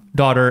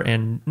daughter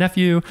and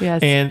nephew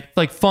and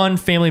like fun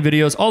family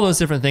videos, all those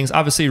different things.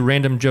 Obviously,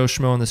 random Joe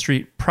Schmo on the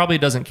street probably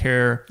doesn't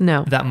care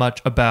that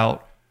much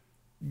about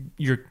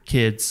your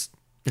kids.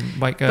 And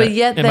Micah, but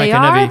yet and they Micah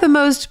are and Evie. the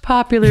most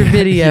popular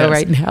video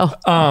right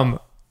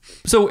now.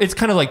 So it's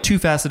kind of like two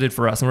faceted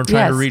for us, and we're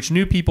trying to reach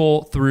new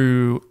people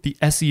through the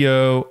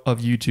SEO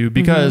of YouTube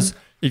because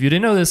if you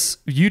didn't know this,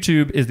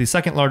 YouTube is the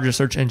second largest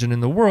search engine in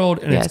the world,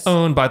 and it's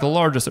owned by the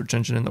largest search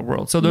engine in the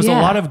world. So there's a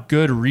lot of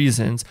good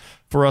reasons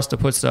for us to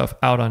put stuff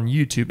out on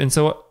YouTube. And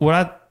so what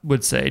I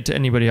would say to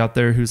anybody out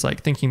there who's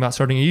like thinking about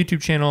starting a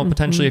YouTube channel,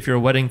 potentially if you're a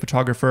wedding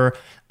photographer,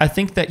 I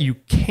think that you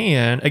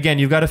can. Again,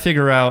 you've got to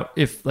figure out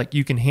if like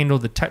you can handle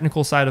the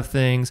technical side of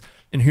things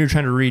and who you're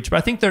trying to reach. But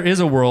I think there is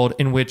a world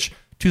in which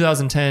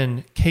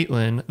 2010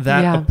 Caitlin,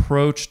 that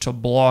approach to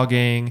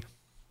blogging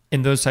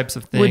and those types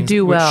of things would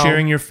do well.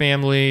 Sharing your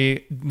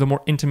family, the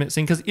more intimate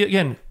thing. Because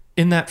again,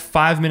 in that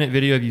 5-minute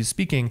video of you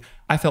speaking,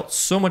 I felt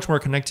so much more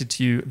connected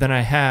to you than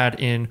I had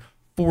in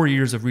 4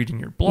 years of reading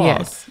your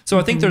blog. So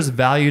I think there's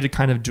value to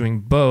kind of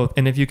doing both.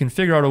 And if you can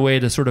figure out a way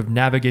to sort of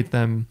navigate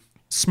them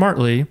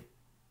smartly,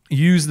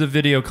 use the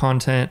video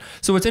content.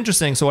 So what's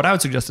interesting, so what I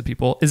would suggest to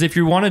people is if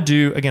you want to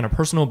do, again, a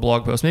personal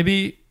blog post,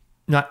 maybe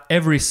not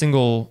every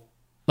single,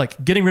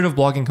 like getting rid of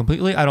blogging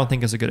completely, I don't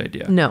think is a good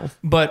idea. No.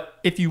 But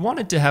if you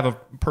wanted to have a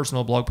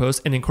personal blog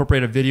post and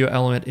incorporate a video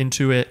element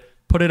into it,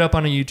 put it up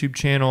on a YouTube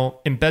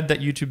channel, embed that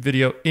YouTube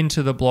video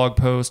into the blog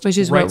post, which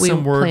is write what we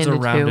some words plan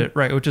to around do. it,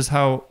 right? Which is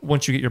how,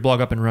 once you get your blog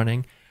up and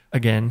running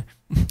again,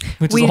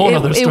 which is a whole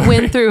other story. It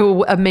went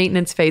through a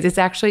maintenance phase. It's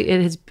actually,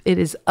 it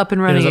is up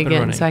and running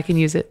again, so I can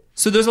use it.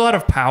 So there's a lot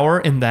of power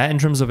in that in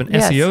terms of an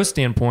SEO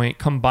standpoint,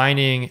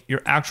 combining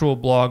your actual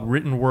blog,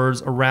 written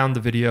words around the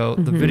video,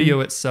 the video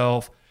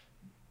itself,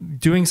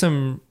 doing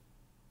some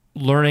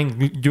learning,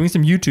 doing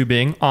some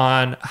YouTubing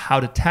on how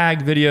to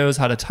tag videos,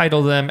 how to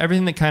title them,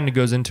 everything that kind of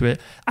goes into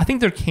it. I think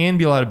there can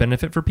be a lot of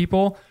benefit for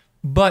people,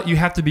 but you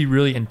have to be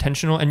really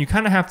intentional and you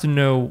kind of have to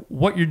know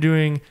what you're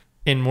doing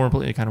and more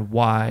importantly, kind of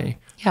why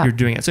you're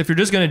doing it. So if you're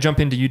just going to jump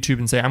into YouTube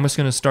and say, I'm just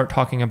going to start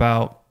talking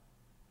about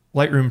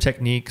Lightroom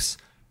techniques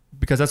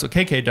because that's what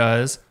KK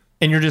does,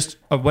 and you're just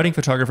a wedding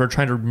photographer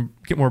trying to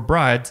get more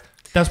brides,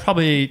 that's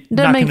probably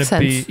not going to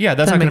be,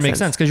 that's not going to make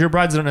sense because your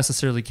brides don't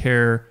necessarily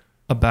care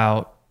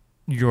about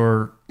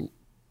your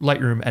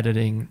Lightroom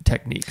editing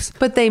techniques.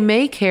 But they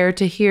may care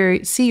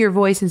to see your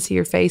voice and see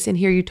your face and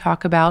hear you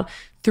talk about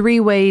 3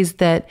 ways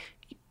that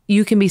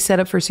you can be set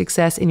up for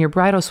success in your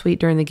bridal suite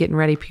during the getting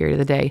ready period of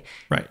the day.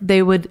 Right.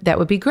 That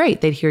would be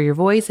great. They'd hear your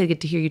voice. They'd get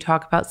to hear you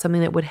talk about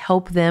something that would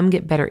help them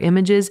get better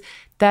images.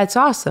 That's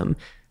awesome.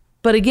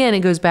 But again, it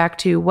goes back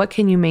to what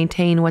can you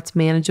maintain, what's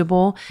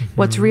manageable,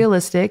 what's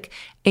realistic,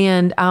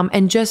 and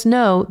just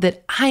know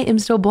that I am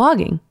still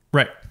blogging.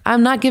 Right.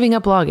 I'm not giving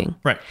up blogging.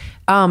 Right.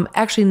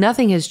 Actually,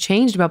 nothing has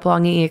changed about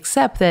blogging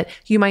except that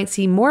you might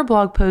see more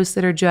blog posts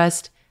that are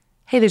just,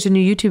 hey, there's a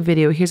new YouTube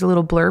video. Here's a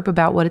little blurb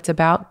about what it's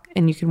about,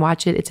 and you can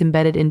watch it. It's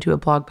embedded into a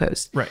blog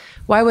post. Right.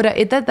 Why would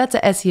I? That's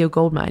an SEO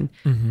goldmine.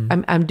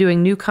 I'm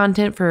doing new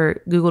content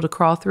for Google to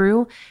crawl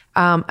through.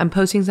 I'm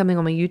posting something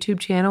on my YouTube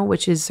channel,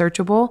 which is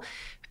searchable.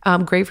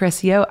 Great for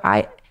SEO.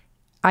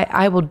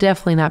 I will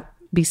definitely not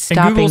be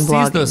stopping and Google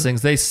blogging. sees those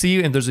things. They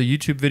see, and there's a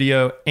YouTube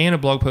video and a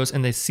blog post,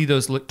 and they see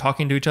those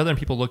talking to each other and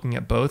people looking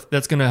at both.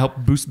 That's going to help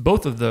boost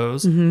both of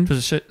those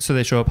so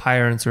they show up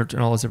higher in search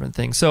and all those different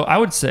things. So I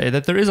would say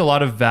that there is a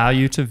lot of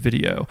value to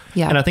video.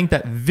 Yeah. And I think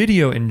that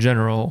video in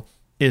general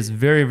is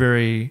very,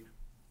 very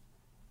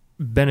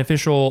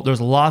beneficial. There's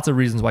lots of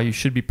reasons why you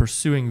should be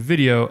pursuing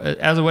video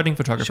as a wedding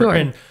photographer. Sure.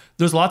 And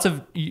there's lots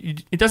of,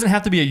 it doesn't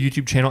have to be a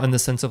YouTube channel in the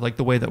sense of like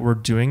the way that we're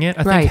doing it.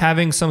 I think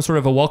having some sort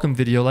of a welcome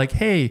video like,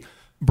 hey,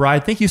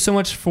 bride, thank you so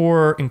much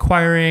for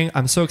inquiring.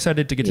 I'm so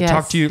excited to get to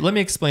talk to you. Let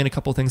me explain a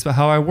couple things about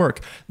how I work.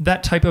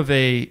 That type of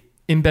a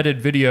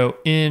embedded video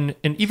in,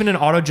 and even an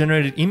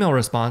auto-generated email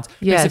response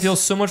makes it feel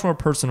so much more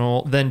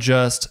personal than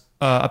just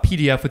a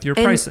PDF with your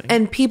pricing.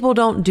 And people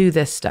don't do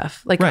this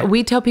stuff. Like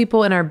we tell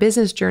people in our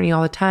business journey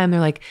all the time, they're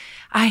like,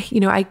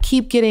 I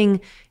keep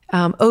getting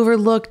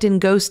overlooked and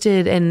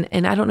ghosted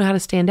and I don't know how to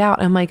stand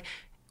out. I'm like,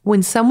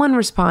 when someone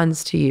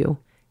responds to you,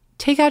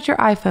 take out your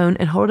iPhone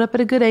and hold it up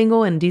at a good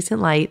angle and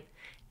decent light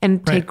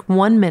and take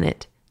 1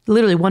 minute,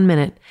 literally 1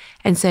 minute,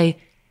 and say,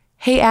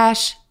 hey,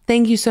 Ash,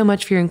 thank you so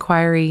much for your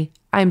inquiry.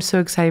 I'm so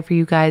excited for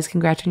you guys.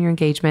 Congrats on your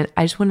engagement.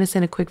 I just wanted to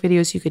send a quick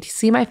video so you could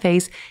see my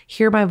face,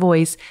 hear my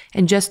voice,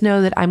 and just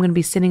know that I'm going to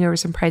be sending over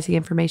some pricing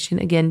information.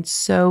 Again,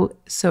 so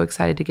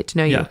excited to get to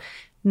know you.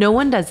 No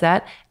one does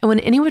that. And when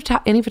any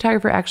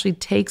photographer actually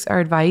takes our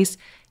advice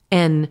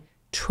and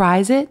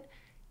tries it,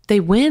 they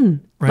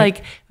win.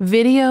 Like,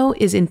 video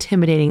is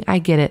intimidating. I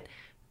get it.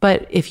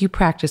 But if you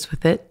practice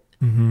with it,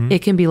 it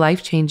can be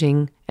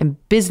life-changing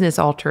and business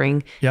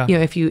altering,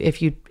 if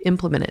you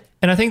implement it.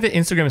 And I think that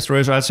Instagram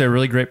stories are actually a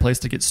really great place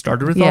to get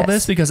started with all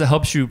this, because it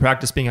helps you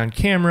practice being on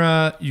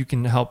camera. You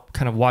can help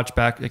kind of watch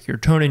back like your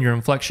tone and your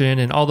inflection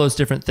and all those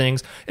different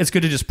things. It's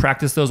good to just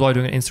practice those while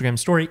doing an Instagram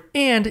story,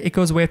 and it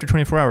goes away after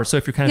 24 hours. So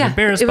if you're kind of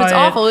embarrassed by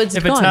it,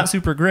 if it's not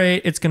super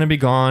great, it's going to be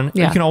gone.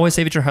 You can always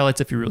save it your highlights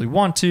if you really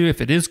want to,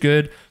 if it is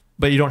good,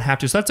 but you don't have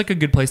to. So that's like a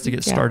good place to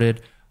get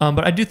started.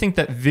 But I do think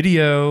that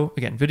video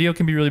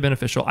can be really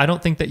beneficial. I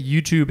don't think that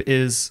YouTube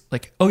is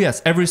like, oh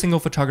yes, every single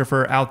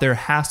photographer out there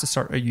has to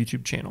start a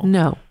YouTube channel.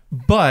 No.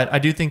 But I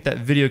do think that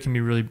video can be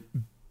really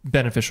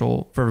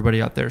beneficial for everybody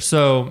out there.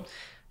 So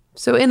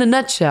in a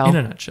nutshell,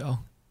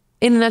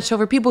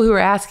 for people who are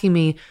asking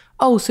me,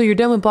 oh, so you're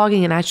done with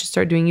blogging and I should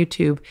start doing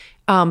YouTube.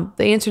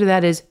 The answer to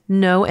that is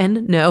no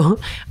and no.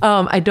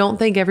 I don't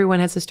think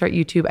everyone has to start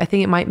YouTube. I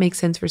think it might make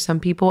sense for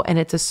some people, and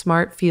it's a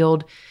smart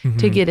field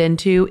to get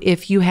into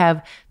if you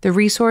have the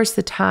resource,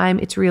 the time,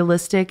 it's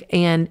realistic,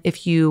 and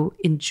if you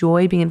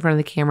enjoy being in front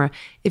of the camera.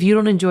 If you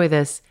don't enjoy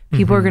this,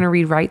 people are going to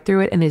read right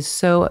through it, and it's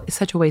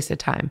such a waste of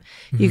time.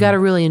 You got to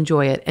really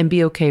enjoy it and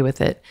be okay with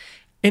it.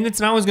 And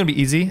it's not always going to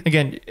be easy.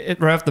 Again,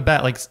 right off the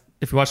bat, like,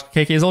 if you watch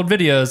KK's old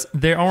videos,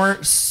 they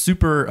aren't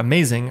super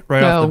amazing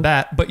off the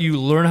bat, but you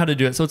learn how to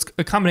do it. So it's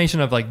a combination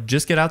of like,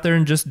 just get out there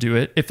and just do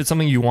it. If it's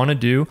something you want to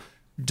do,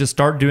 just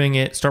start doing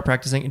it, start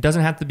practicing. It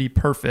doesn't have to be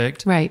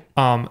perfect. Right.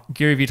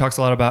 Gary Vee talks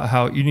a lot about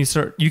how you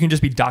can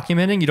just be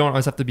documenting. You don't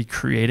always have to be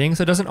creating.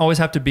 So it doesn't always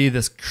have to be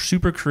this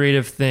super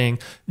creative thing.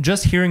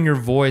 Just hearing your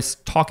voice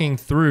talking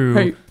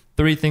through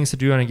 3 things to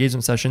do on an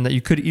engagement session that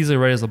you could easily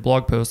write as a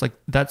blog post, like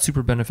that's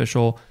super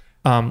beneficial.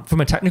 From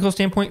a technical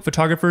standpoint,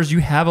 photographers, you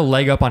have a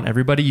leg up on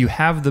everybody. You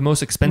have the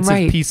most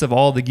expensive piece of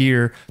all the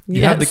gear.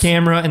 You have the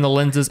camera and the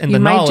lenses and the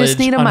knowledge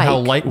on how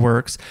light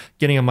works.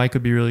 Getting a mic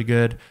would be really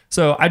good.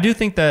 So I do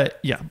think that,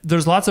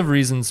 there's lots of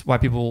reasons why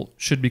people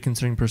should be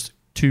considering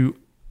to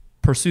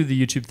pursue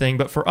the YouTube thing.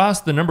 But for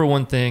us, the number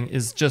one thing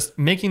is just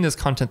making this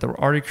content that we're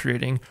already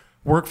creating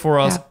work for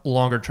us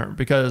longer term,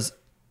 because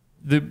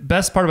the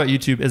best part about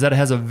YouTube is that it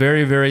has a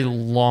very, very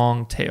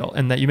long tail,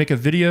 and that you make a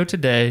video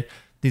today.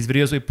 These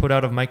videos we put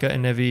out of Micah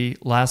and Nevi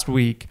last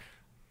week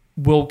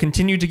will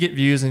continue to get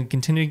views and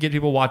continue to get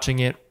people watching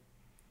it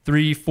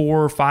 3,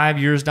 4, 5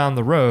 years down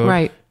the road.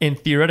 Right. And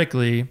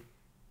theoretically,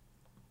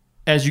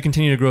 as you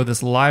continue to grow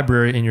this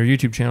library in your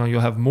YouTube channel,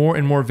 you'll have more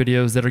and more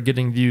videos that are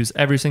getting views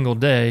every single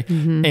day.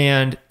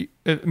 And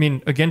I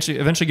mean, eventually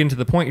getting to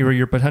the point where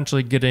you're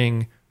potentially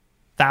getting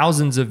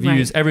thousands of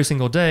views every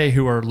single day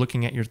who are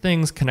looking at your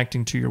things,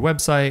 connecting to your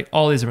website,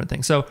 all these different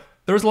things. So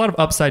there's a lot of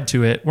upside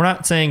to it. We're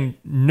not saying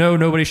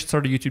nobody should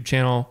start a YouTube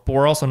channel, but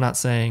we're also not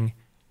saying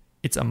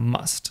it's a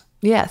must.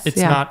 Yes. It's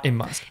not a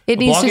must. It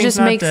needs to just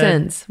make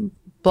sense.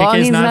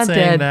 Blogging's not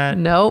dead. That.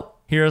 Nope.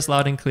 Hear us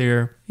loud and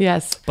clear.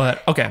 Yes.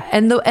 But okay.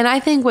 And I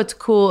think what's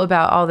cool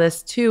about all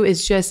this too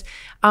is just,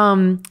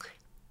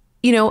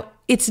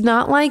 it's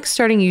not like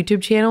starting a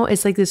YouTube channel.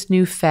 It's like this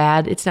new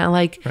fad. It's not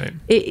like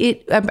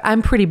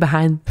I'm pretty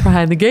behind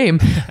the game.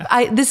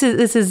 This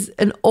is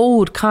an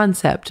old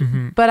concept,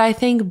 but I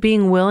think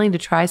being willing to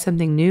try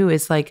something new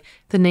is like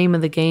the name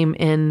of the game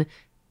in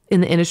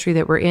the industry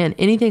that we're in.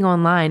 Anything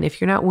online,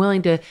 if you're not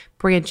willing to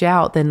branch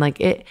out, then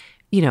like it,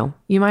 you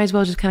might as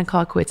well just kind of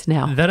call it quits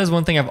now. That is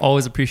one thing I've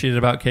always appreciated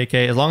about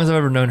KK. As long as I've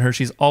ever known her,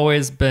 she's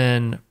always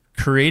been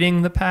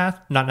creating the path,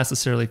 not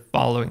necessarily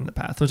following the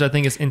path, which I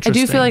think is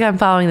interesting. I do feel like I'm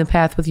following the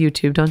path with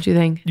YouTube, don't you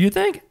think? You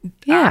think?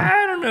 Yeah.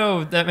 I don't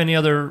know that many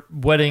other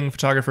wedding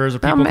photographers or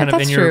people kind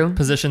of in your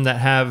position that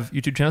have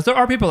YouTube channels. There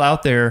are people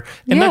out there,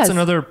 and that's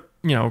another,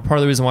 part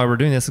of the reason why we're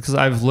doing this is because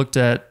I've looked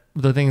at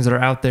the things that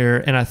are out there,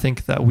 and I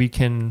think that we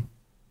can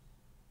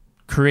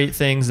create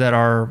things that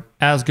are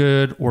as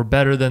good or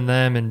better than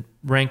them, and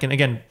rank, and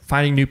again,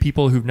 finding new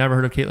people who've never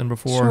heard of Caitlin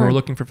before, who are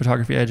looking for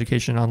photography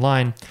education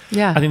online.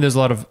 I think there's a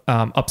lot of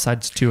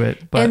upsides to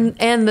it. But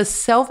and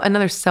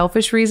another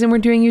selfish reason we're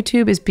doing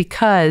YouTube is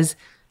because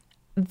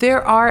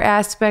there are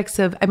aspects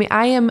of,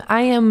 I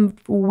am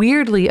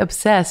weirdly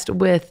obsessed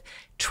with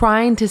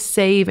trying to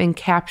save and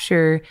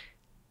capture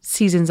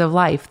seasons of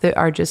life that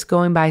are just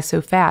going by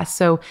so fast.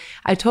 So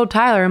I told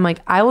Tyler, I'm like,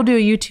 I will do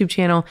a YouTube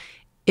channel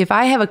if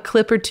I have a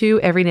clip or two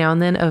every now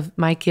and then of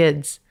my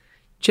kids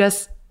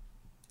just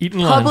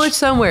Eating published lunch.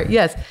 somewhere,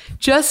 yes,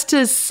 just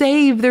to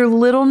save their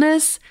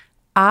littleness,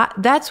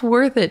 that's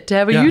worth it to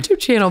have a YouTube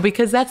channel,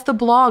 because that's the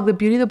blog. The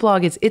beauty of the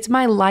blog is it's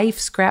my life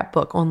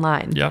scrapbook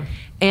online. Yeah.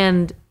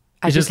 And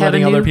I It's just have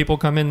letting a new, other people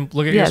come in,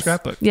 look at your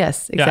scrapbook.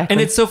 Yes, Yeah. exactly.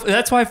 And it's so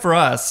that's why for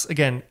us,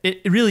 again,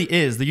 it really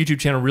is, the YouTube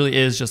channel really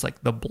is just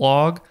like the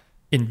blog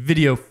in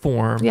video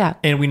form. Yeah.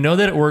 And we know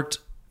that it worked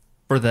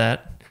for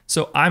that.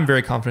 So I'm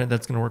very confident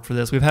that's going to work for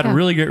this. We've had a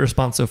really great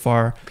response so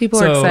far.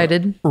 People are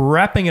excited.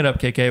 Wrapping it up,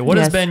 KK, what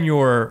has Yes. been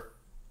your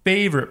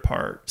favorite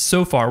part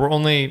so far? We're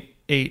only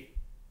 7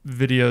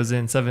 videos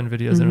in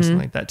or something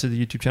like that to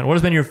the YouTube channel. What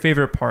has been your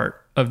favorite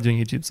part of doing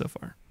YouTube so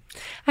far?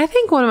 I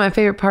think one of my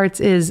favorite parts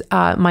is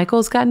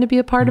Michael's gotten to be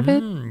a part of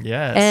it.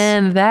 Yes.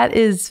 And that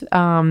is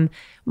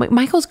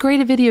Michael's great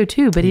at video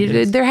too, but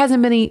there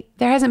hasn't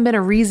been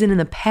a reason in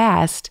the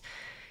past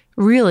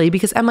really,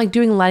 because I'm like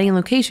doing a lighting and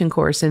location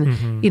course,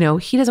 and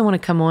he doesn't want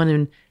to come on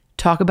and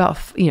talk about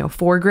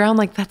foreground.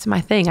 Like, that's my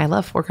thing. I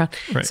love foreground.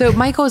 Right. So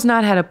Michael has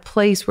not had a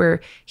place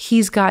where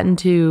he's gotten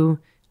to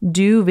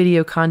do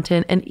video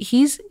content, and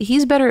he's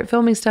better at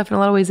filming stuff in a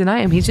lot of ways than I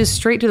am. He's just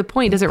straight to the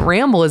point, doesn't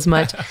ramble as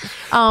much.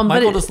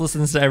 Michael just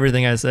listens to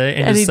everything I say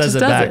and just says it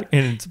back,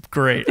 and it's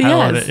great. I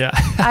love it. Yeah.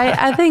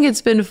 I think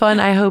it's been fun.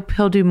 I hope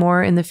he'll do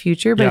more in the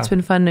future, but it's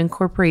been fun to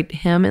incorporate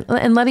him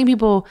and letting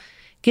people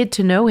get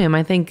to know him.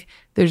 I think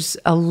there's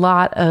a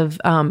lot of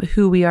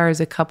who we are as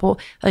a couple.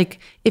 Like,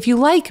 if you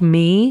like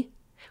me,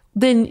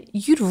 then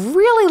you'd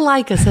really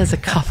like us as a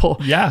couple.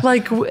 Yeah.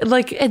 Like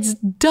it's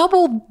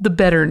double the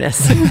betterness.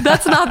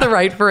 That's not the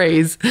right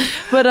phrase,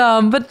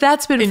 but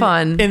that's been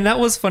fun. And that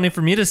was funny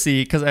for me to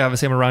see, because I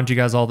obviously am around you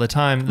guys all the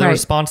time. The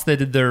response, they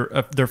did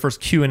their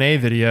first Q&A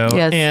video,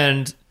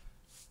 and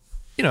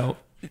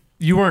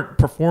you weren't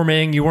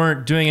performing, you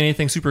weren't doing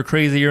anything super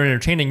crazy or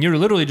entertaining. You were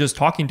literally just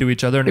talking to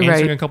each other and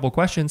answering a couple of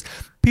questions.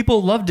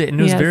 People loved it, and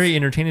it was very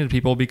entertaining to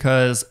people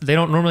because they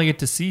don't normally get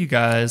to see you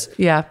guys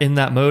in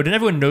that mode. And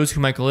everyone knows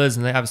who Michael is,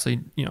 and they obviously,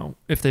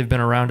 if they've been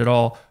around at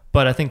all.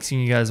 But I think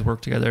seeing you guys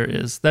work together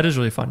is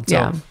really fun.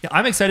 So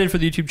I'm excited for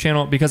the YouTube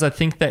channel because I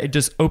think that it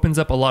just opens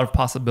up a lot of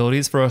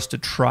possibilities for us to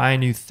try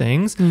new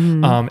things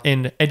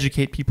and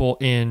educate people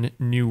in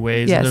new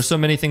ways. Yes. And there's so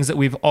many things that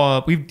we've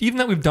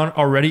done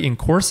already in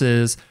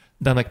courses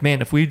that I'm like, man,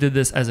 if we did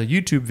this as a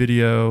YouTube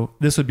video,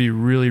 this would be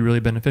really,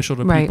 really beneficial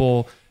to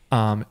people.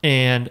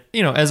 And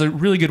as a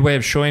really good way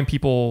of showing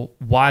people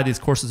why these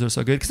courses are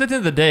so good. Because at the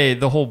end of the day,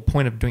 the whole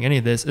point of doing any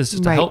of this is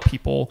just to help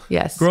people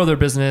grow their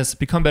business,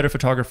 become better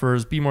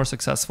photographers, be more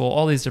successful,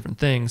 all these different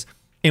things.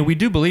 And we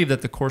do believe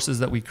that the courses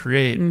that we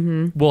create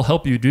will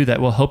help you do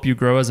that, will help you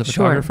grow as a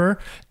photographer.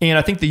 And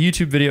I think the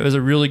YouTube video is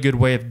a really good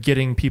way of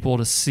getting people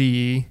to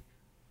see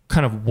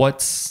kind of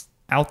what's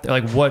out there,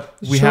 like what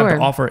we have to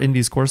offer in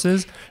these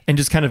courses, and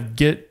just kind of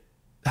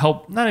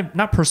help,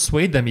 not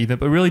persuade them even,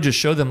 but really just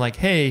show them like,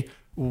 hey,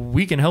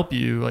 we can help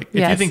you. Like,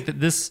 if you think that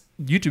this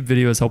YouTube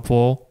video is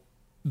helpful,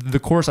 the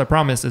course, I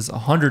promise, is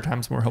 100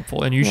 times more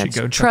helpful, and you should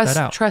go check that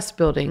out. Trust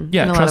building.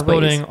 Yeah, trust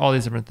building, all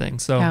these different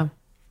things. So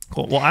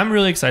cool. Well, I'm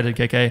really excited,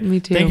 KK.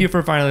 Me too. Thank you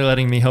for finally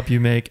letting me help you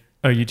make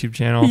a YouTube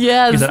channel.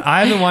 Yes. Because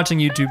I've been watching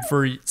YouTube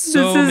for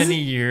so many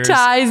years.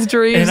 Ty's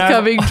dreams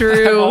coming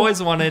true.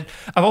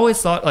 I've always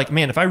thought, like,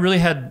 man, if I really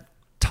had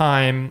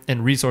time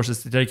and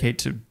resources to dedicate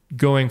to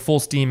going full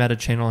steam at a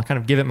channel and kind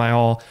of give it my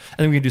all, I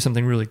think we can do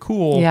something really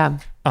cool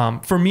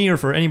for me or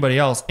for anybody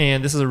else.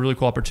 And this is a really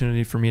cool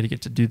opportunity for me to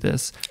get to do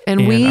this.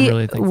 And I'm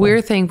really thankful.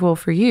 We're thankful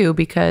for you,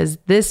 because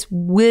this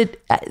would,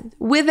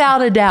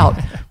 without a doubt,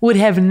 would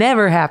have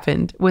never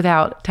happened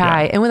without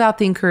Ty and without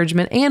the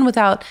encouragement and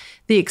without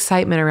the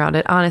excitement around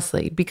it,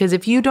 honestly. Because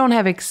if you don't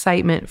have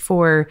excitement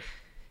for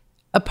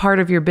a part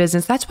of your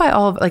business, that's why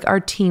all of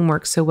our team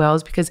works so well,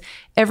 is because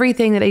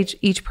everything that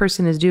each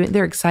person is doing,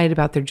 they're excited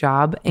about their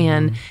job,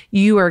 and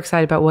you are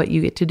excited about what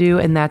you get to do,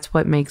 and that's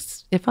what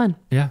makes it fun.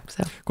 Yeah.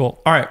 So cool.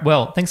 All right.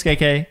 Well, thanks,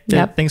 KK.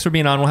 Yep. Thanks for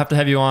being on. We'll have to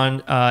have you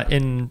on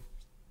in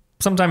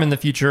sometime in the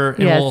future,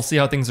 and we'll see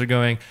how things are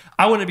going.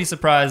 I wouldn't be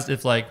surprised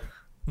if 3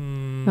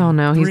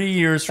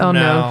 years from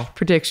now,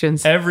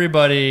 predictions. not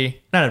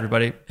everybody,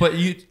 but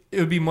it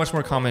would be much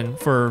more common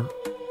for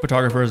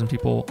photographers and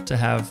people to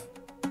have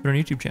their own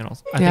YouTube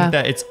channels. I think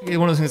that it's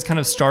one of those things that's kind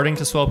of starting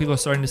to swell. People are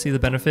starting to see the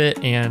benefit,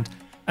 and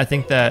I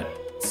think that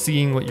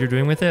seeing what you're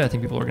doing with it, I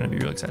think people are going to be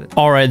really excited.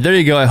 All right, there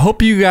you go. I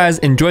hope you guys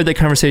enjoyed that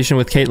conversation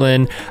with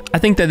Caitlin. I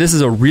think that this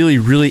is a really,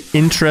 really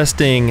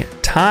interesting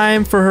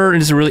time for her,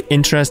 and it's a really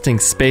interesting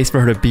space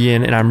for her to be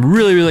in, and I'm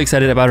really, really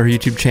excited about her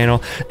YouTube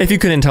channel. If you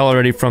couldn't tell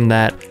already from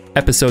that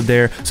episode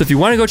there. So if you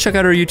want to go check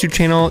out our YouTube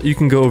channel, you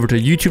can go over to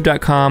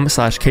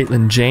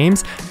youtube.com/Caitlin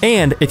James.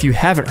 And if you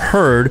haven't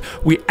heard,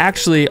 we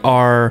actually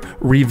are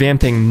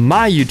revamping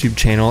my YouTube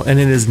channel, and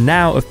it is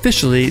now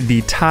officially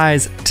the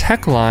Ty's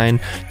Tech Line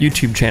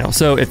YouTube channel.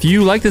 So if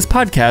you like this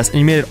podcast and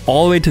you made it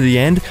all the way to the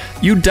end,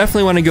 you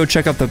definitely want to go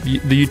check out the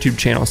YouTube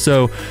channel.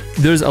 So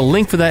there's a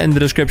link for that in the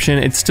description.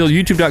 It's still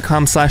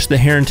youtube.com/The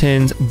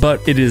Harringtons,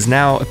 but it is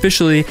now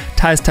officially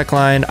Ty's Tech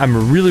Line.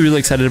 I'm really, really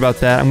excited about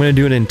that. I'm going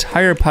to do an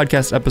entire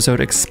podcast episode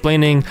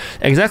explaining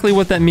exactly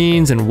what that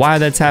means and why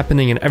that's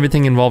happening and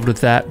everything involved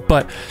with that.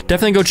 But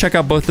definitely go check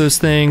out both those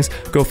things.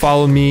 Go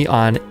follow me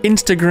on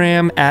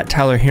Instagram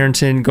 @Tyler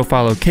Harrington. Go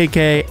follow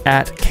KK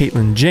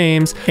 @Caitlin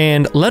James.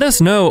 And let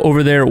us know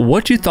over there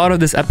what you thought of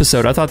this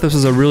episode. I thought this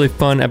was a really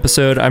fun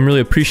episode. I'm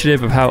really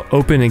appreciative of how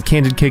open and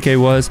candid KK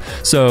was.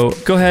 So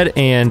go ahead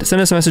and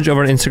send us a message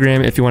over on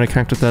Instagram if you want to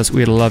connect with us.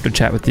 We'd love to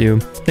chat with you.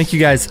 Thank you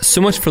guys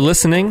so much for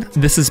listening.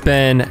 This has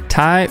been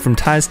Ty from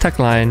Ty's Tech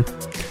Line,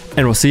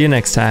 and we'll see you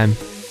next time.